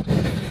you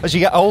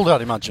get older,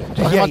 I'd imagine.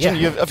 I imagine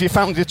have you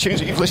found the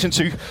tunes that you've listened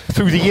to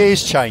through the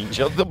years change?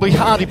 There'll be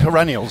hardy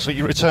perennials that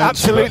you return to.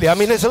 Absolutely. I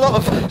mean, there's a lot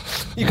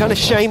of... You kind of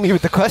shame me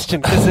with the question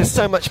because there's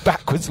so much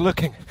backwards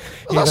looking.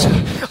 Well,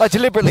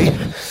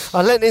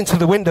 I leant into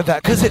the wind of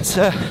that because it's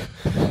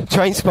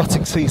train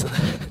spotting season.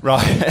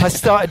 Right. I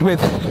started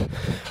with...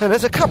 And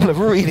there's a couple of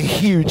really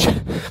huge...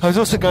 I was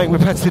also going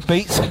repetitive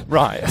beats.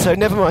 Right. So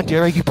never mind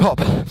your Iggy Pop.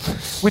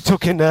 We're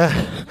talking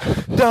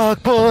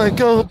Dark Boy,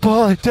 Gold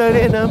Boy, Dirt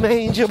in a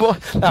Manger Boy.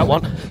 That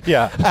one.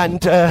 Yeah. And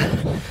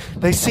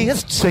they say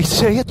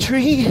a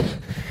tree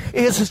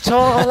is as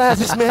tall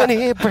as its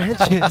many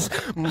branches,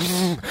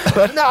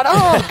 but not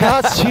all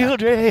God's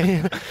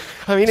children.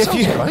 I mean,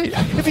 Sounds great.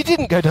 if you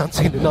didn't go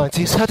dancing in the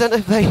 90s, I don't know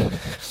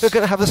if they're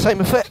going to have the same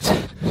effect.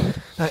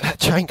 Like that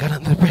train going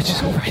under the bridge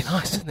is all very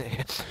nice, isn't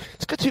it?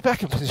 It's good to be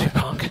back in Finsbury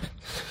Park.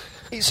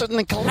 It's a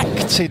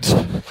neglected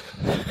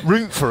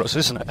route for us,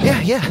 isn't it?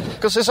 Yeah.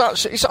 Because it's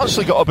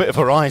actually got a bit of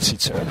variety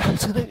to it.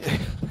 Absolutely.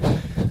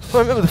 I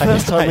remember the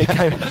first time we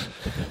came.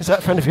 Is that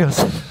a friend of yours?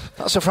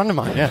 That's a friend of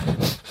mine, yeah.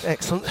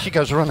 Excellent. She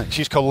goes running.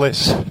 She's called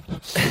Liz.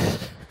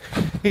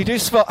 You do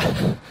spot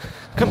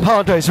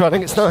compadres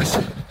running, it's nice.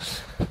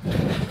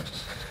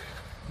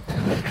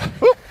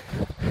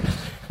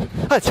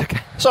 That's okay.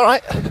 It's all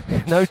right.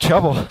 No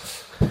trouble.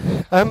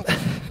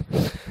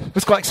 It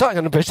was quite exciting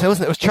on the bridge there,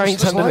 wasn't it? It was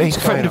trains There's underneath,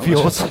 loads friend going of on,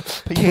 yours,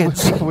 wasn't there?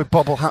 kids, People with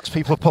bobble hats,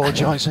 people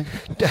apologising.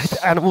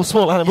 animals,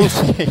 small animals.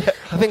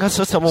 I think I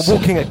saw someone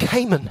walking a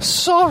caiman.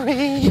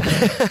 Sorry,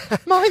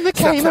 mind the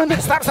caiman.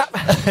 Stop.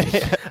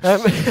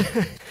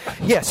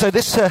 Yeah, so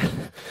this... so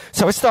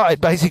I started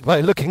basically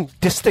by looking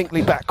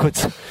distinctly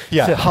backwards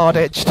to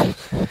hard-edged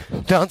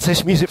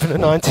dance-ish music from the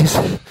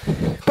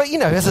 90s. But, you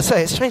know, as I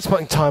say, it's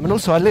train-spotting time, and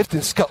also I lived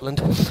in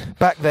Scotland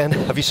back then.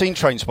 Have you seen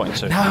Trainspotting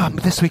too? No,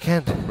 this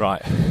weekend.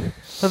 Right.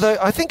 Although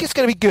I think it's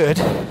going to be good.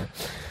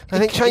 I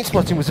think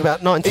Trainspotting was about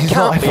 90s It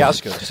can't life. be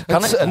as good,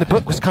 can it? And the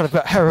book was kind of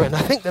about heroin.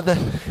 I think that the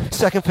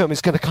second film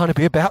is going to kind of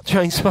be about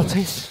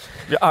Trainspotting.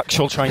 Your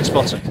actual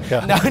Trainspotting.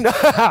 Yeah. No.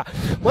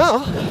 Well,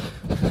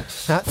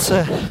 that's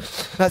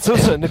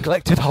also a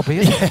neglected hobby,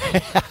 isn't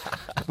it?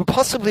 But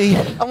possibly...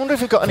 I wonder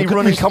if we've got any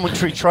running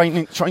commentary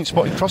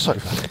Trainspotting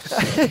crossover.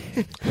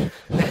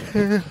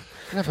 You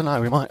never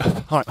know, we might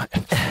have. All right, mate.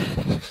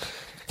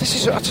 I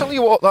tell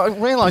you what, I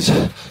realise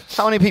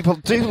how many people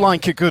do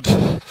like a good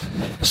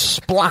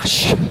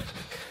splash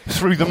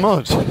through the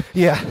mud.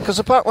 Yeah. Because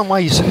the Parkland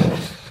Ways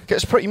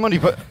gets pretty muddy,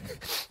 but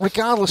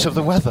regardless of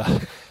the weather,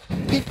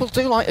 people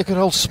do like a good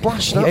old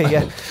splash, don't they?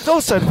 Yeah.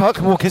 Also, the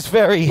Parkland Walk is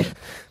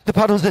the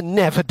puddles are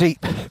never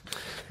deep.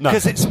 No.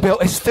 Because it's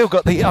still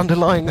got the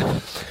underlying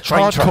Train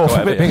track or hardcore from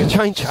whatever, it being yeah. a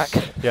train track.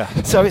 Yeah.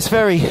 So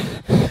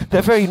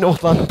they're very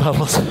North London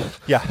puddles.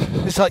 Yeah.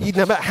 It's like,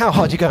 no matter how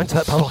hard you go into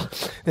that puddle,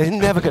 they're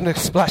never going to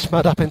splash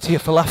mud up into your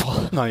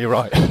falafel. No, you're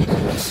right.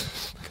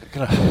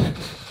 Gonna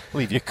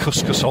leave your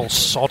couscous all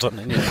sodden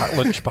in your packed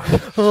lunch bag.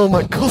 Oh,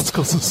 my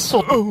couscous is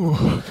so...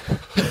 Oh,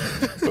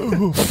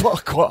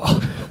 fuck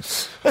what?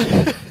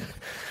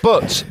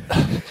 But,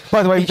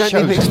 by the way, you don't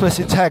need the shows-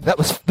 explicit tag. That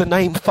was the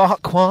name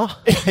Farquhar.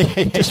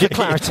 Just for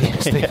clarity,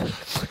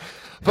 Steve.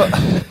 but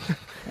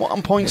what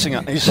I'm pointing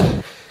at is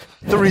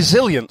the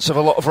resilience of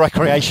a lot of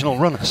recreational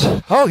runners.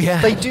 Oh,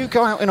 yeah. They do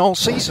go out in all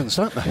seasons,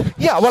 don't they?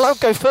 Yeah, well, I'll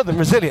go further than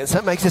resilience.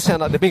 That makes it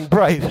sound like they're being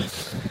brave.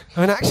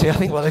 I mean, actually, I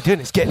think what they're doing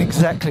is getting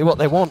exactly what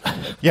they want.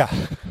 Yeah.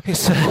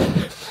 It's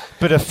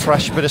Bit of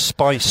fresh, bit of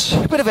spice,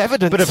 a bit of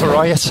evidence. bit of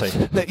variety.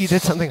 That you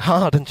did something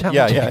hard and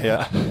challenging.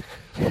 Yeah.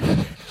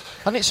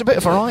 And it's a bit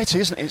of variety,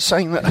 isn't it? It's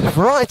saying that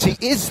Variety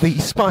is the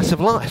spice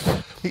of life.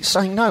 it's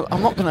saying no.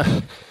 I'm not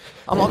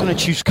gonna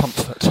choose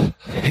comfort.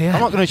 Yeah. I'm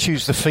not gonna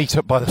choose the feet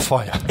up by the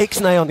fire.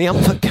 Ixnay on the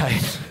Umford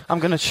cave. I'm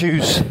gonna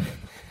choose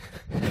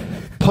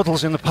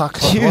puddles in the park.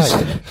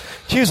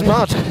 Choose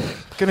mud.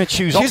 Going to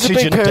choose Choose a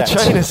oxygen big pair of debt.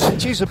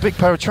 trainers. Choose a big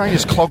pair of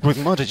trainers clogged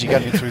with mud as you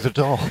get in through the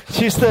door.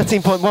 Choose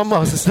 13.1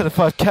 miles instead of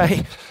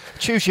 5k.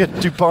 Choose your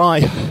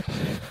Dubai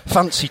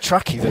fancy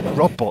trackie that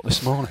Rob bought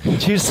this morning.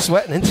 Choose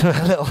sweating into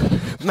a little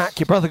Mac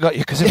your brother got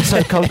you because it was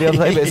so cold the other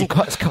day, but it isn't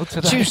quite as cold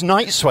today. Choose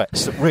night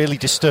sweats that really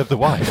disturb the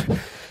wife.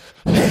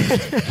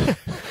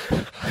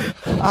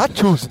 I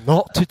chose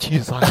not to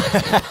choose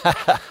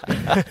that.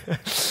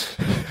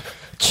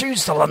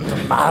 Choose the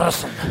London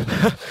Marathon.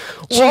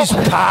 Choose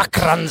park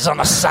runs on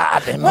a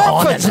Saturday morning.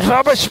 Watford's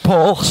rubbish,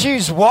 Paul.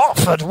 Choose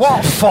Watford.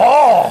 What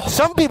for?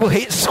 Some people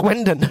hate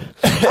Swindon.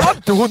 I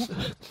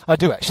don't. I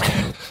do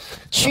actually.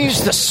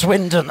 Choose the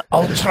Swindon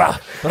Ultra.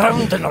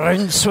 Round and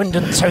round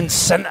Swindon Town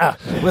Centre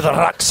with a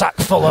rucksack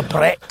full of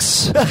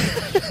bricks.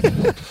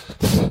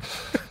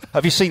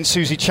 Have you seen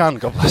Susie Chan,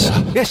 God bless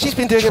her? Yeah, she's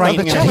been doing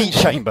training another in a heat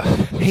challenge. chamber.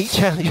 Heat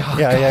challenge. Oh,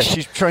 Yeah, gosh.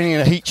 she's training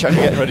in a heat chamber,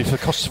 getting ready for the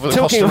Costa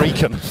Talking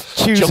Rican of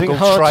choosing jungle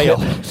hardship.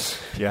 trail.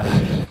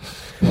 Yeah.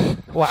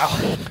 Wow.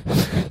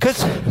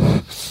 Because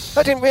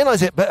I didn't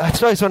realise it, but I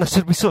suppose when I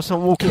said we saw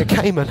someone walking a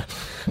Cayman,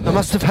 I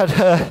must have had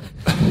her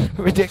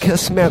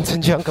ridiculous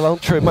mountain jungle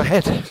ultra in my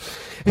head.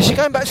 Is she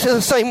going back to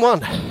the same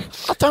one?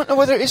 I don't know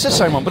whether it is the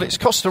same one, but it's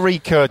Costa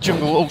Rica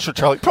Jungle Ultra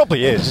Trail. It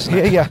probably is, isn't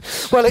it? Yeah.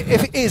 Well,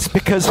 if it is,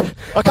 because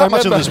I can't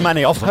imagine there's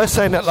many of them. Her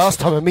saying that last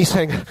time and me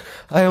saying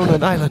I own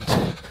an island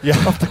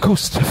off the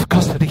coast of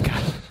Costa Rica.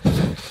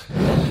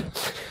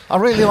 I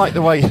really like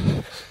the way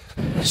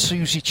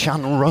Susie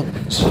Chan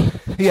runs.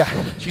 Yeah.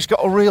 She's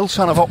got a real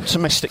kind of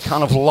optimistic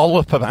kind of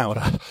lollop about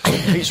her.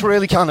 It's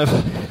really kind of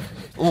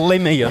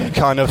limmy and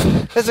kind of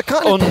There's a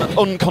kind of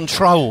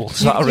uncontrolled.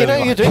 That I really you know,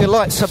 like. you're doing a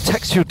light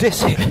subtextual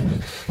diss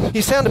here.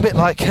 You sound a bit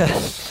like,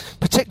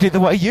 particularly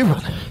the way you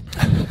run.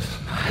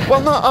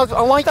 Well, no,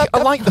 I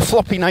like the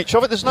floppy nature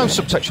of it. There's no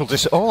subtextual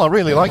diss at all. I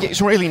really like it.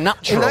 It's really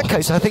natural. In that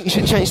case, I think you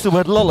should change the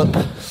word lollop.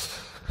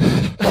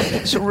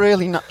 It's a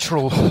really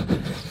natural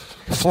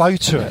flow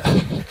to it.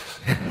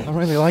 I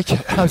really like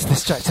it. I was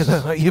distracted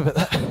there like you, but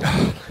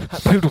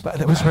that poodle back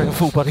there was wearing a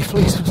full body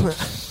fleece, wasn't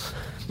it?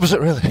 Was it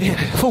really? Yeah,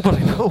 full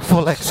body, all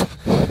four legs.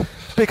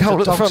 Big hole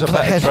at the front Dog's a of that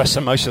better head. dress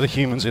than most of the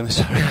humans in this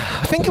area.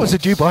 I think it was a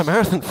Dubai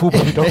Marathon full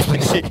body dog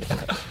fleece.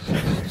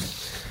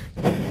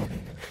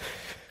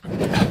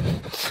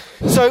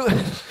 So,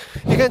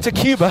 you're going to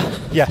Cuba?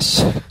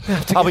 Yes.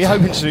 I'll be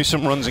hoping to do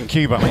some runs in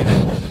Cuba. I mean,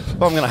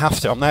 well, I'm going to have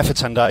to. I'm there for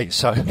 10 days,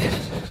 so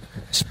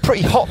it's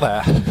pretty hot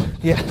there.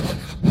 Yeah.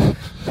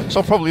 So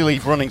I'll probably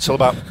leave running till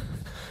about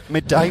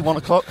midday, 1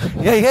 o'clock.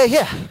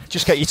 Yeah.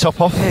 Just get your top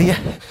off. Yeah.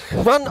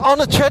 Run on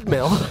a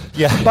treadmill,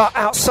 Yeah. but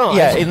outside.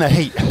 Yeah, in the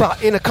heat.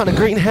 But in a kind of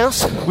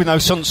greenhouse. With no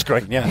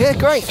sunscreen, yeah. Yeah,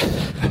 great.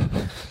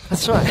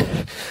 That's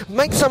right.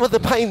 Make some of the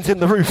panes in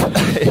the roof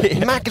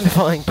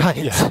magnifying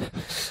panes,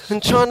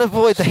 and try and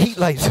avoid the heat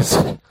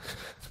lasers.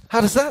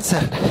 How does that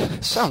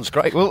sound? Sounds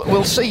great.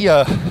 We'll see.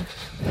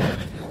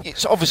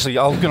 It's obviously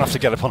I'm going to have to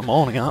get up on the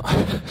morning, aren't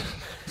I?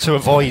 To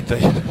avoid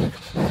the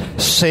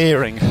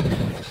searing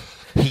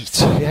heat.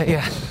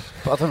 Yeah.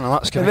 But I don't know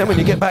that's going And then when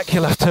you get back,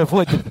 you'll have to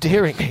avoid the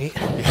deering heat.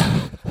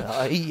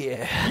 Oh,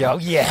 yeah. Oh,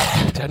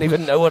 yeah. Don't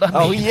even know what I mean.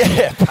 Oh,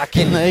 yeah. Back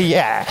in the,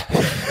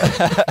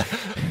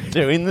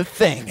 doing the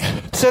thing.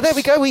 So there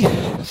we go. We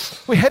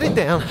headed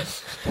down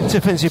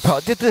to Finsbury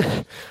Park, did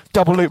the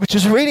double loop, which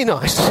was really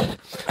nice.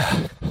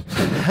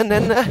 And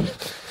then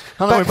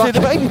back to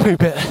the baby poo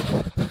bit.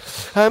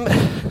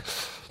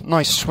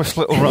 Nice, swift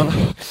little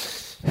run.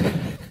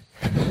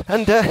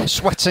 And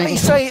sweating. they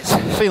say it's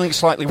feeling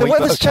slightly the weak.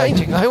 weather's but okay.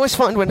 changing. I always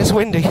find when it's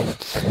windy,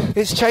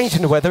 it's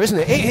changing the weather, isn't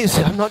it? It is.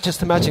 I'm not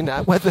just imagining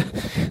that.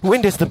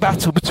 Wind is the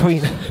battle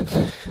between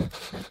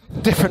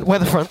different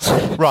weather fronts.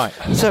 Right.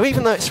 So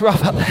even though it's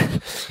rough out there, in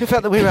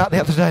fact that we were out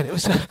the other day and it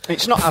was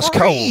it's not as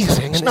cold.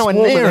 freezing, It's and nowhere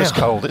warmer near now. as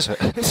cold, is it?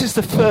 This is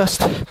the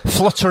first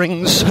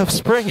Flutterings. of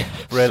spring.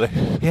 Really?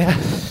 Yeah.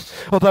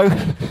 Although,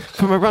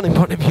 from a running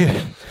point of view,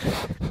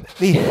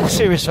 the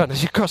serious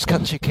runners, your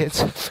cross-country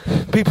kids,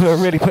 people who are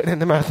really putting in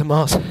the marathon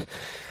miles,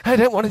 I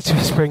don't want it to be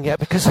spring yet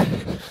because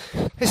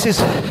this is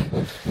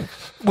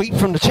wheat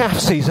from the chaff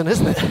season,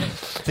 isn't it?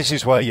 This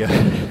is where you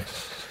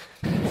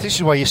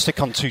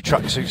stick on 2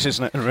 tracksuits,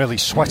 isn't it, and really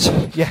sweat.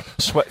 Yeah.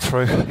 Sweat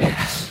through.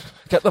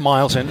 Get the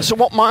miles in. So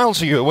what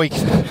miles are you a week?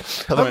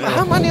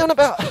 I'm only on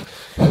about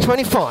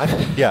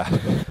 25. Yeah.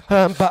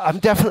 But I'm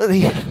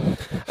definitely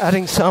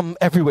adding some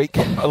every week.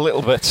 A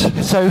little bit.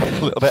 So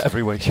A little bit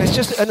every week. it's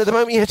just, and at the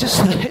moment,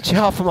 just hit you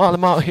half a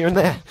mile here and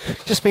there.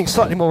 Just being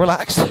slightly more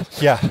relaxed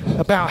Yeah.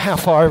 about how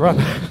far I run.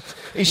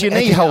 Is your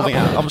knee Edging holding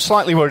up. out? I'm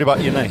slightly worried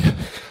about your knee.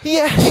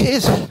 Yeah, it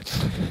is.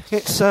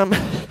 It's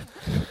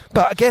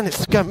but again,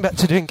 it's going back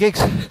to doing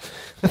gigs.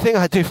 The thing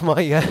I do for my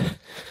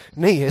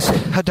knee is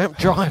I don't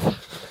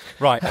drive.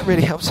 Right. That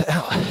really helps it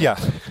out. Yeah.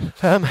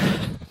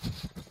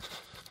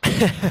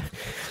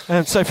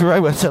 And Sophie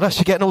Rayworth said I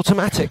should get an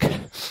automatic,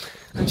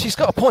 and she's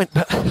got a point.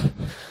 But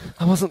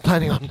I wasn't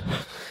planning on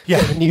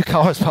getting a new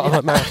car as part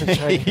of my marathon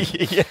training.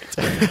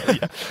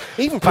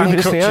 Even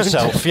previously Bankrupt owned.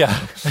 yourself, yeah.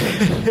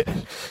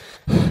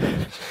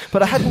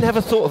 But I had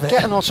never thought of it.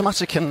 Get an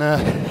automatic and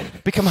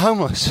become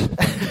homeless.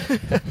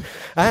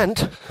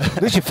 And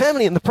lose your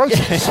family in the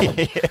process.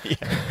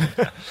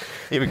 Yeah.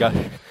 Here we go.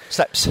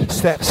 Steps.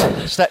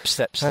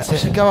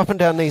 That's it. Go up and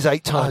down these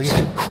 8 times.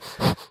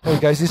 There he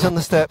goes. He's on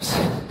the steps.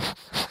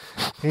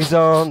 He's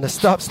on the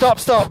stop,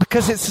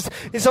 because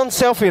it's on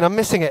selfie and I'm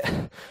missing it.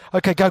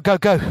 Okay,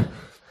 go.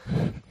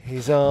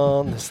 He's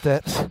on the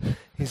steps.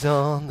 He's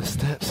on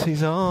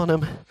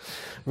them.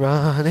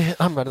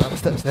 I'm running up the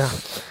steps now.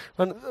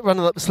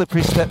 Running up the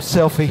slippery steps,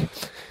 selfie.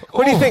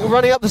 What do you think?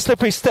 Running up the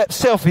slippery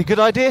steps, selfie, good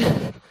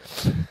idea?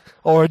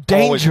 Or a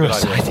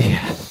dangerous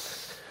idea?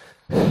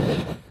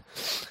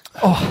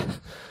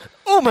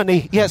 Oh, my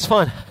knee. Yeah, it's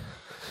fine.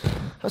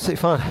 Absolutely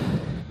fine.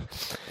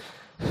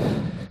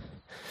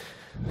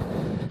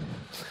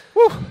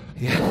 Woo!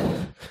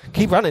 Yeah.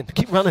 Keep running.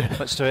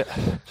 Let's do it.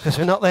 Because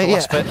we're not there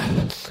yet. Bit.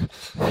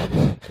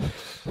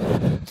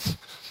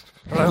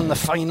 Round the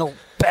final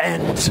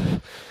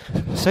bend.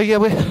 So yeah,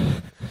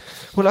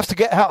 we'll have to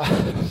get out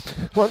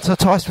once or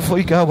twice before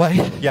you go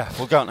away. Yeah,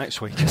 we'll go out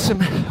next week.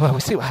 We'll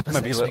see what happens.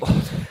 Maybe next a little.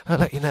 week. I'll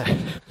let you know.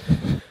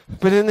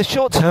 But in the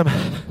short term,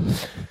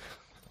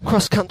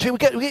 cross country, we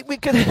get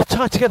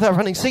tied together our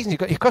running season. You've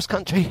got your cross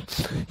country,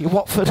 your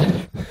Watford,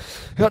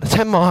 you've got the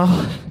 10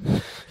 mile.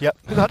 Yep.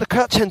 We've got the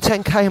Crouch End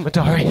 10k in my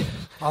diary.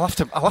 I'll have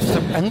to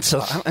enter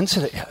that. I haven't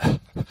entered it yet.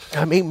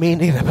 I mean, me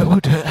neither, but we'll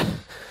do it.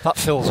 That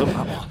fills up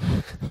that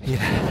one.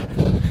 Yeah.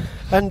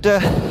 And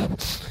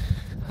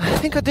I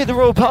think I did the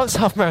Royal Parks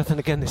half marathon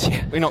again this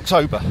year. In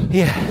October?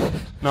 Yeah.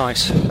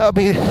 Nice. That'll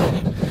be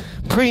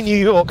pre-New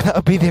York. That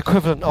would be the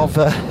equivalent of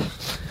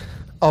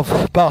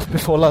Bath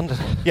before London.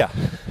 Yeah.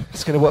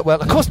 It's going to work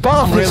well. Of course,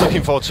 Bath. I'm really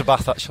looking forward to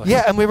Bath, actually.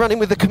 Yeah, and we're running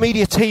with the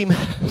Comedia team.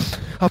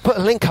 I'll put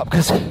a link up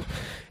because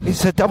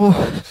it's a double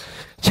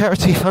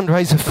charity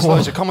fundraiser for. There's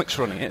loads of comics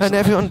running it. And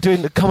everyone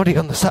doing the comedy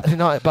on the Saturday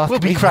night at Bath. We'll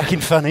be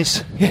cracking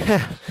funnies.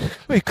 Yeah,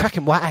 we'll be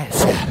cracking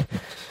wires.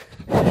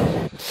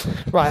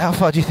 Right, how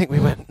far do you think we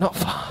went? Not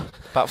far.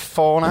 About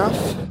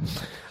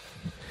 4.5.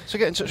 So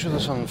get in touch with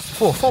us on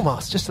 4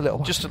 miles, just a little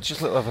one. Just a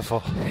little over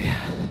 4. Yeah.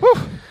 Woo!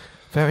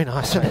 Very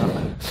nice.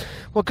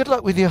 Well, good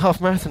luck with your half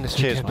marathon this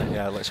Cheers, weekend. mate.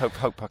 Yeah, let's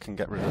hope I can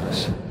get rid of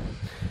this.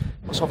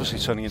 What's obviously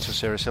turning into a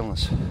serious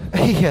illness.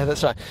 Yeah,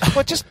 that's right.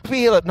 Well, just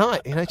be ill at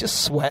night,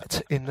 just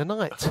sweat in the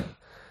night.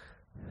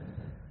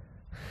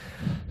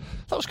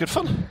 That was good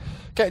fun.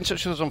 Get in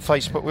touch with us on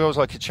Facebook. We always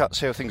like a chat,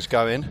 see how things are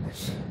going.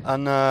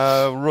 And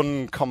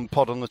run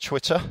Compod on the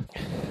Twitter.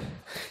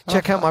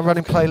 Check out my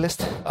running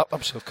playlist.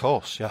 Absolutely, of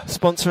course, yeah.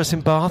 Sponsor us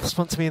in Bath,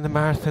 sponsor me in the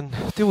marathon.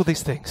 Do all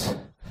these things.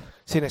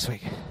 See you next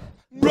week.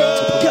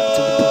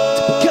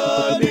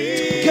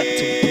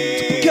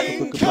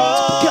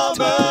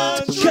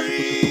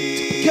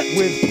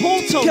 With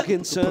Paul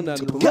Tomkinson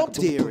and Rob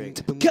Deering.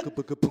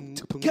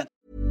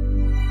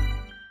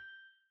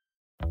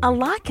 A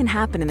lot can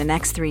happen in the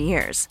next 3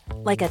 years.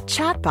 Like a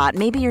chatbot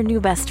may be your new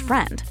best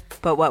friend.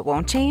 But what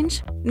won't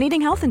change?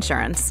 Needing health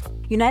insurance.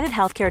 United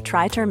Healthcare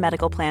Tri-Term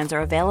Medical Plans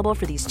are available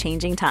for these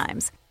changing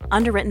times.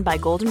 Underwritten by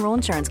Golden Rule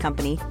Insurance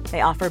Company,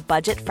 they offer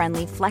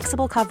budget-friendly,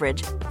 flexible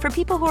coverage for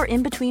people who are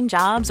in between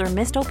jobs or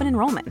missed open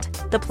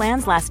enrollment. The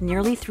plans last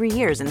nearly 3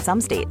 years in some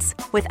states,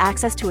 with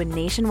access to a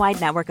nationwide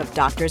network of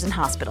doctors and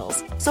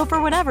hospitals. So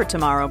for whatever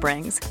tomorrow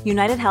brings,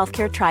 United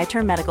Healthcare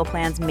Tri-Term Medical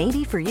Plans may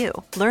be for you.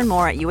 Learn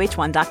more at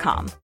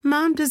uh1.com.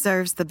 Mom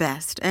deserves the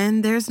best,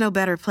 and there's no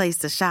better place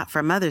to shop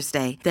for Mother's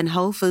Day than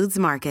Whole Foods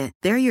Market.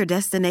 They're your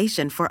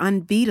destination for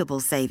unbeatable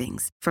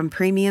savings, from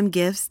premium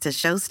gifts to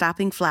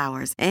show-stopping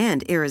flowers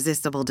and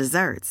irresistible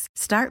desserts.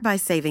 Start by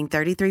saving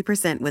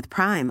 33% with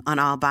Prime on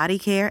all body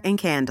care and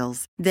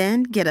candles.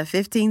 Then get a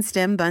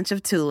 15-stem bunch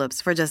of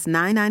tulips for just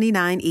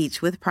 $9.99 each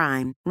with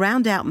Prime.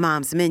 Round out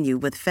Mom's menu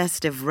with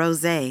festive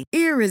rosé,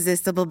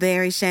 irresistible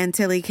berry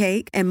chantilly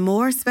cake, and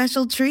more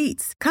special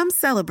treats. Come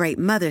celebrate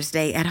Mother's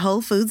Day at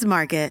Whole Foods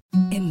Market.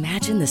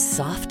 Imagine the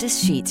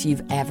softest sheets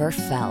you've ever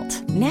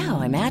felt.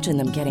 Now imagine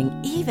them getting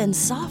even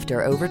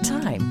softer over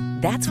time.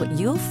 That's what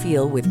you'll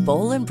feel with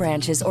Boll &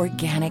 Branch's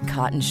organic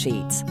cotton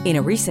sheets. In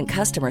a recent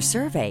customer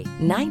survey,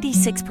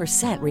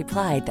 96%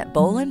 replied that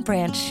Boll &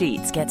 Branch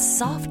sheets get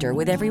softer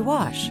with every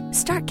wash.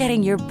 Start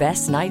getting your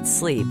best night's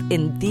sleep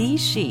in these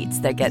sheets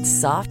that get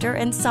softer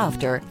and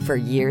softer for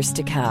years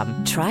to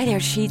come. Try their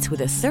sheets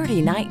with a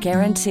 30-night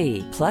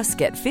guarantee. Plus,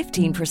 get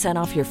 15%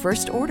 off your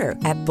first order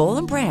at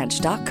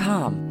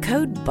bollandbranch.com.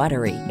 Code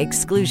BUTTERY.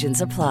 Exclusions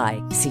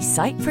apply. See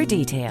site for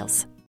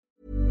details.